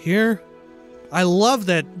see here. I love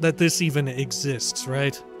that this even exists,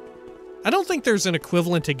 right? I don't think there's an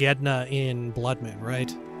equivalent to Gedna in Blood Moon,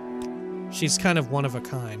 right? She's kind of one of a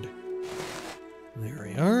kind. There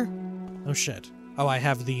we are. Oh, shit. Oh, I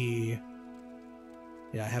have the...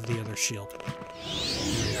 Yeah, I have the other shield.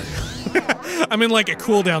 I'm in, like, a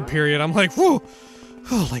cooldown period. I'm like, whoo!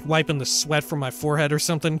 Oh, like wiping the sweat from my forehead or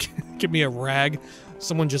something. Give me a rag.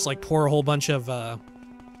 Someone just, like, pour a whole bunch of,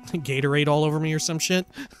 Gatorade all over me or some shit.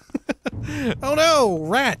 Oh no,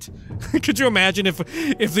 rat! Could you imagine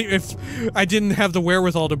if I didn't have the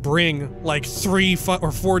wherewithal to bring like 3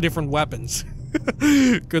 or 4 different weapons?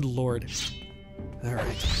 Good lord.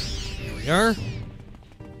 Alright, here we are.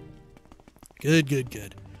 Good, good,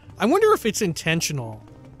 good. I wonder if it's intentional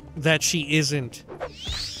that she isn't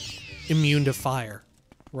immune to fire,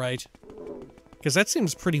 right? Because that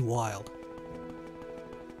seems pretty wild.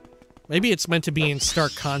 Maybe it's meant to be in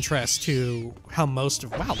stark contrast to how most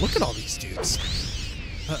of... Wow, look at all these dudes.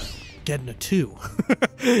 Uh-oh. Gedna 2.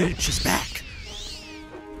 She's back.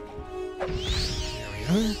 There we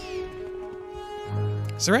are.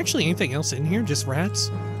 Is there actually anything else in here? Just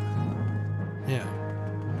rats? Yeah.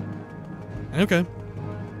 Okay.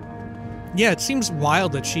 Yeah, it seems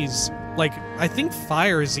wild that she's... Like, I think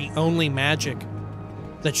fire is the only magic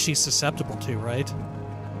that she's susceptible to, right?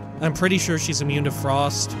 I'm pretty sure she's immune to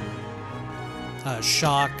frost.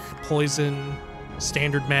 Shock, poison,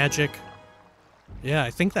 standard magic. Yeah, I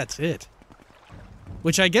think that's it.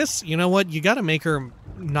 Which I guess, you know what, you gotta make her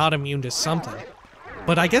not immune to something.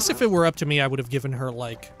 But I guess if it were up to me, I would have given her,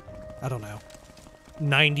 like, I don't know,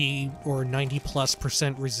 90 or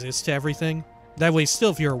 90+% resist to everything. That way, still,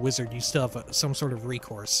 if you're a wizard, you still have some sort of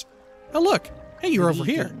recourse. Oh, look! Hey, you're over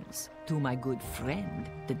here. Greetings to my good friend,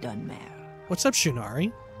 the Dunmare. What's up,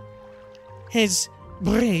 Shunari? Has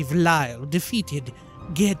brave Lyle defeated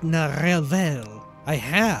Gedna Relvel? I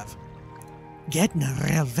have. Gedna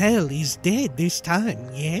Relvel is dead this time,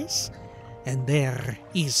 yes? And there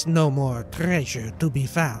is no more treasure to be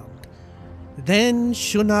found. Then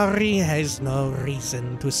Shunari has no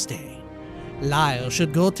reason to stay. Lyle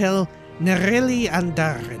should go tell Nerile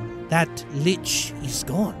Andaren that Lich is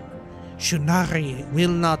gone. Shunari will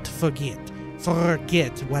not forget,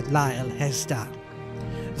 forget what Lyle has done.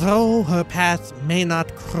 Though her path may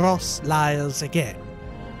not cross Lyle's again.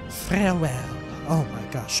 Farewell. Oh my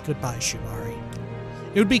gosh, goodbye, Shunari.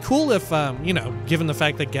 It would be cool if, you know, given the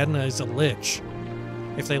fact that Gedna is a lich,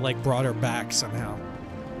 if they, like, brought her back somehow.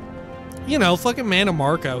 You know, fucking Mana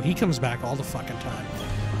Marco, he comes back all the fucking time.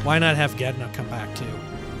 Why not have Gedna come back, too?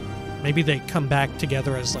 Maybe they come back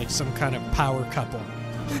together as, like, some kind of power couple.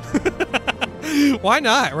 Why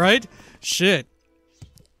not, right? Shit.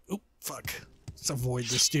 Oh, fuck. Let's avoid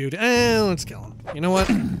this dude. Let's kill him. You know what?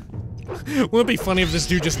 Wouldn't it be funny if this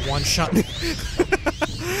dude just one-shot me?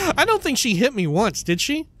 I don't think she hit me once, did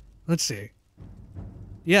she? Let's see.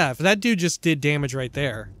 Yeah, if that dude just did damage right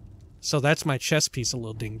there. So that's my chest piece a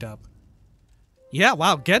little dinged up. Yeah,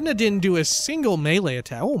 wow, Gedna didn't do a single melee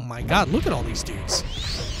attack. Oh my god, look at all these dudes.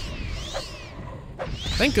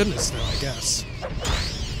 Thank goodness, though, I guess.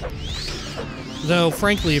 Though,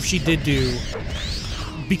 frankly, if she did do...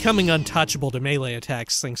 Becoming untouchable to melee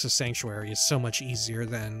attacks thanks to Sanctuary is so much easier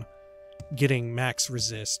than getting max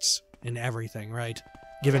resists and everything, right?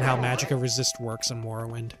 Given how Magicka resist works in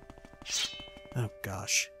Morrowind. Oh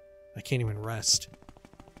gosh. I can't even rest.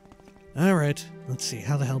 Alright, let's see,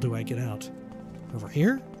 how the hell do I get out? Over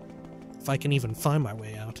here? If I can even find my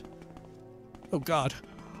way out. Oh god.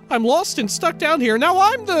 I'm lost and stuck down here. Now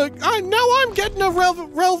I'm getting a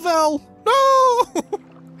Relvel. No!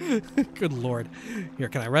 Good lord. Here,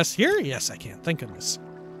 can I rest here? Yes, I can. Thank goodness.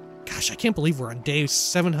 Gosh, I can't believe we're on day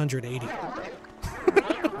 780.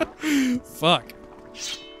 Fuck.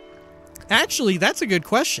 Actually, that's a good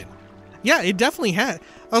question. Yeah, it definitely had.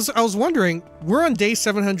 I was wondering, we're on day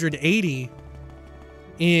 780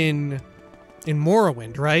 in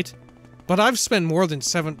Morrowind, right? But I've spent more than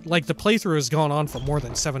the playthrough has gone on for more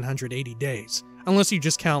than 780 days. Unless you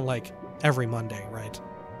just count, like, every Monday, right?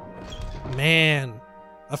 Man,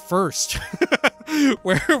 a first.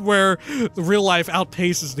 where the real life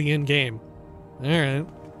outpaces the in-game. Alright.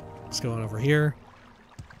 Let's go on over here.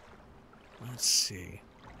 Let's see.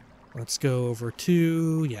 Let's go over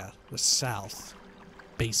to, yeah, the south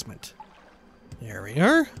basement. There we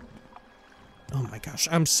are. Oh my gosh,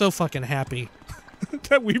 I'm so fucking happy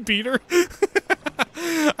that we beat her.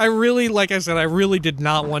 I really, like I said, I really did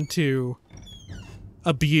not want to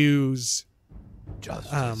abuse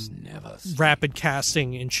rapid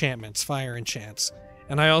casting enchantments, fire enchants.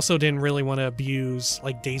 And I also didn't really want to abuse,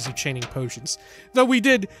 like, daisy chaining potions. Though we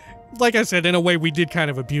did, like I said, in a way we did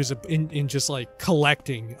kind of abuse it in just, like,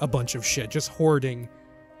 collecting a bunch of shit. Just hoarding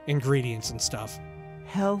ingredients and stuff.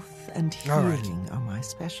 Health and healing are my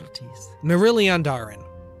specialties. Nerile Andaren.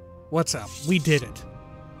 What's up? We did it.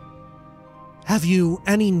 Have you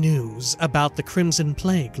any news about the Crimson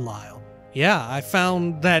Plague, Lyle? Yeah, I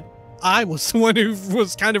found that I was the one who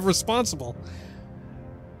was kind of responsible.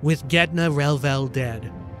 With Gedna Relvel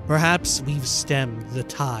dead, perhaps we've stemmed the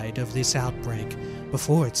tide of this outbreak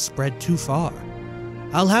before it spread too far.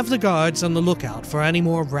 I'll have the guards on the lookout for any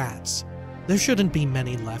more rats. There shouldn't be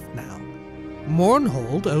many left now.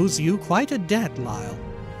 Mournhold owes you quite a debt, Lyle,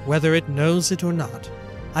 whether it knows it or not.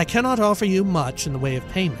 I cannot offer you much in the way of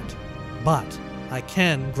payment, but I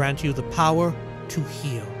can grant you the power to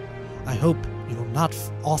heal. I hope you will not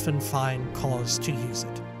often find cause to use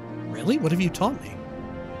it. Really? What have you taught me?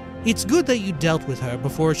 It's good that you dealt with her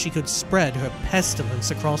before she could spread her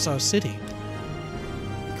pestilence across our city.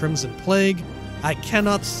 Crimson Plague, I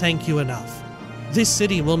cannot thank you enough. This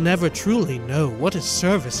city will never truly know what a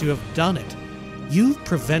service you have done it. You've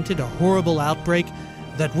prevented a horrible outbreak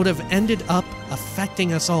that would have ended up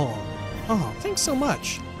affecting us all. Oh, thanks so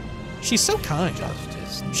much. She's so kind.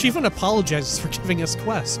 She even apologizes for giving us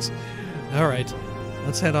quests. Alright,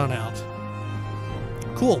 let's head on out.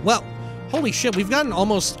 Cool, well, holy shit, we've gotten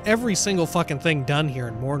almost every single fucking thing done here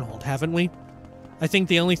in Mournhold, haven't we? I think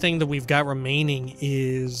the only thing that we've got remaining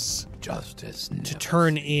is to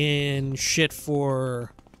turn in shit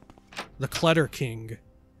for the Clutter King,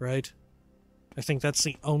 right? I think that's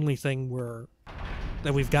the only thing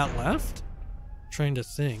that we've got left. Trying to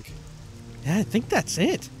think. Yeah, I think that's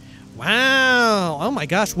it. Wow! Oh my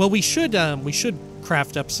gosh. Well, we should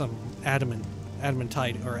craft up some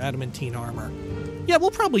adamantite or adamantine armor. Yeah, we'll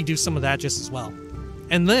probably do some of that just as well.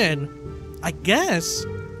 And then, I guess,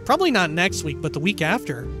 probably not next week, but the week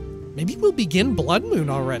after, maybe we'll begin Blood Moon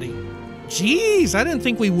already. Jeez, I didn't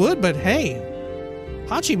think we would, but hey.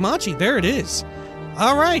 Hachi Machi, there it is.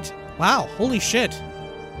 Alright. Wow, holy shit.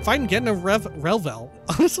 Fighting Gedna Relvel.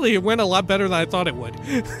 Honestly, it went a lot better than I thought it would.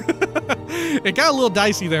 It got a little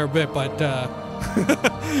dicey there a bit, but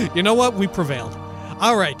you know what? We prevailed.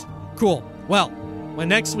 Alright, cool. Well, when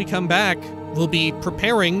next we come back, we'll be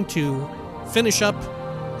preparing to finish up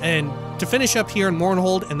and to finish up here in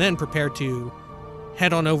Mournhold and then prepare to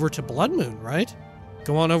head on over to Blood Moon, right?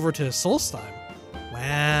 Go on over to Solstheim.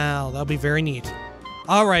 Wow, that'll be very neat.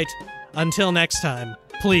 All right, until next time,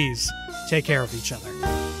 please take care of each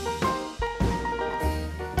other.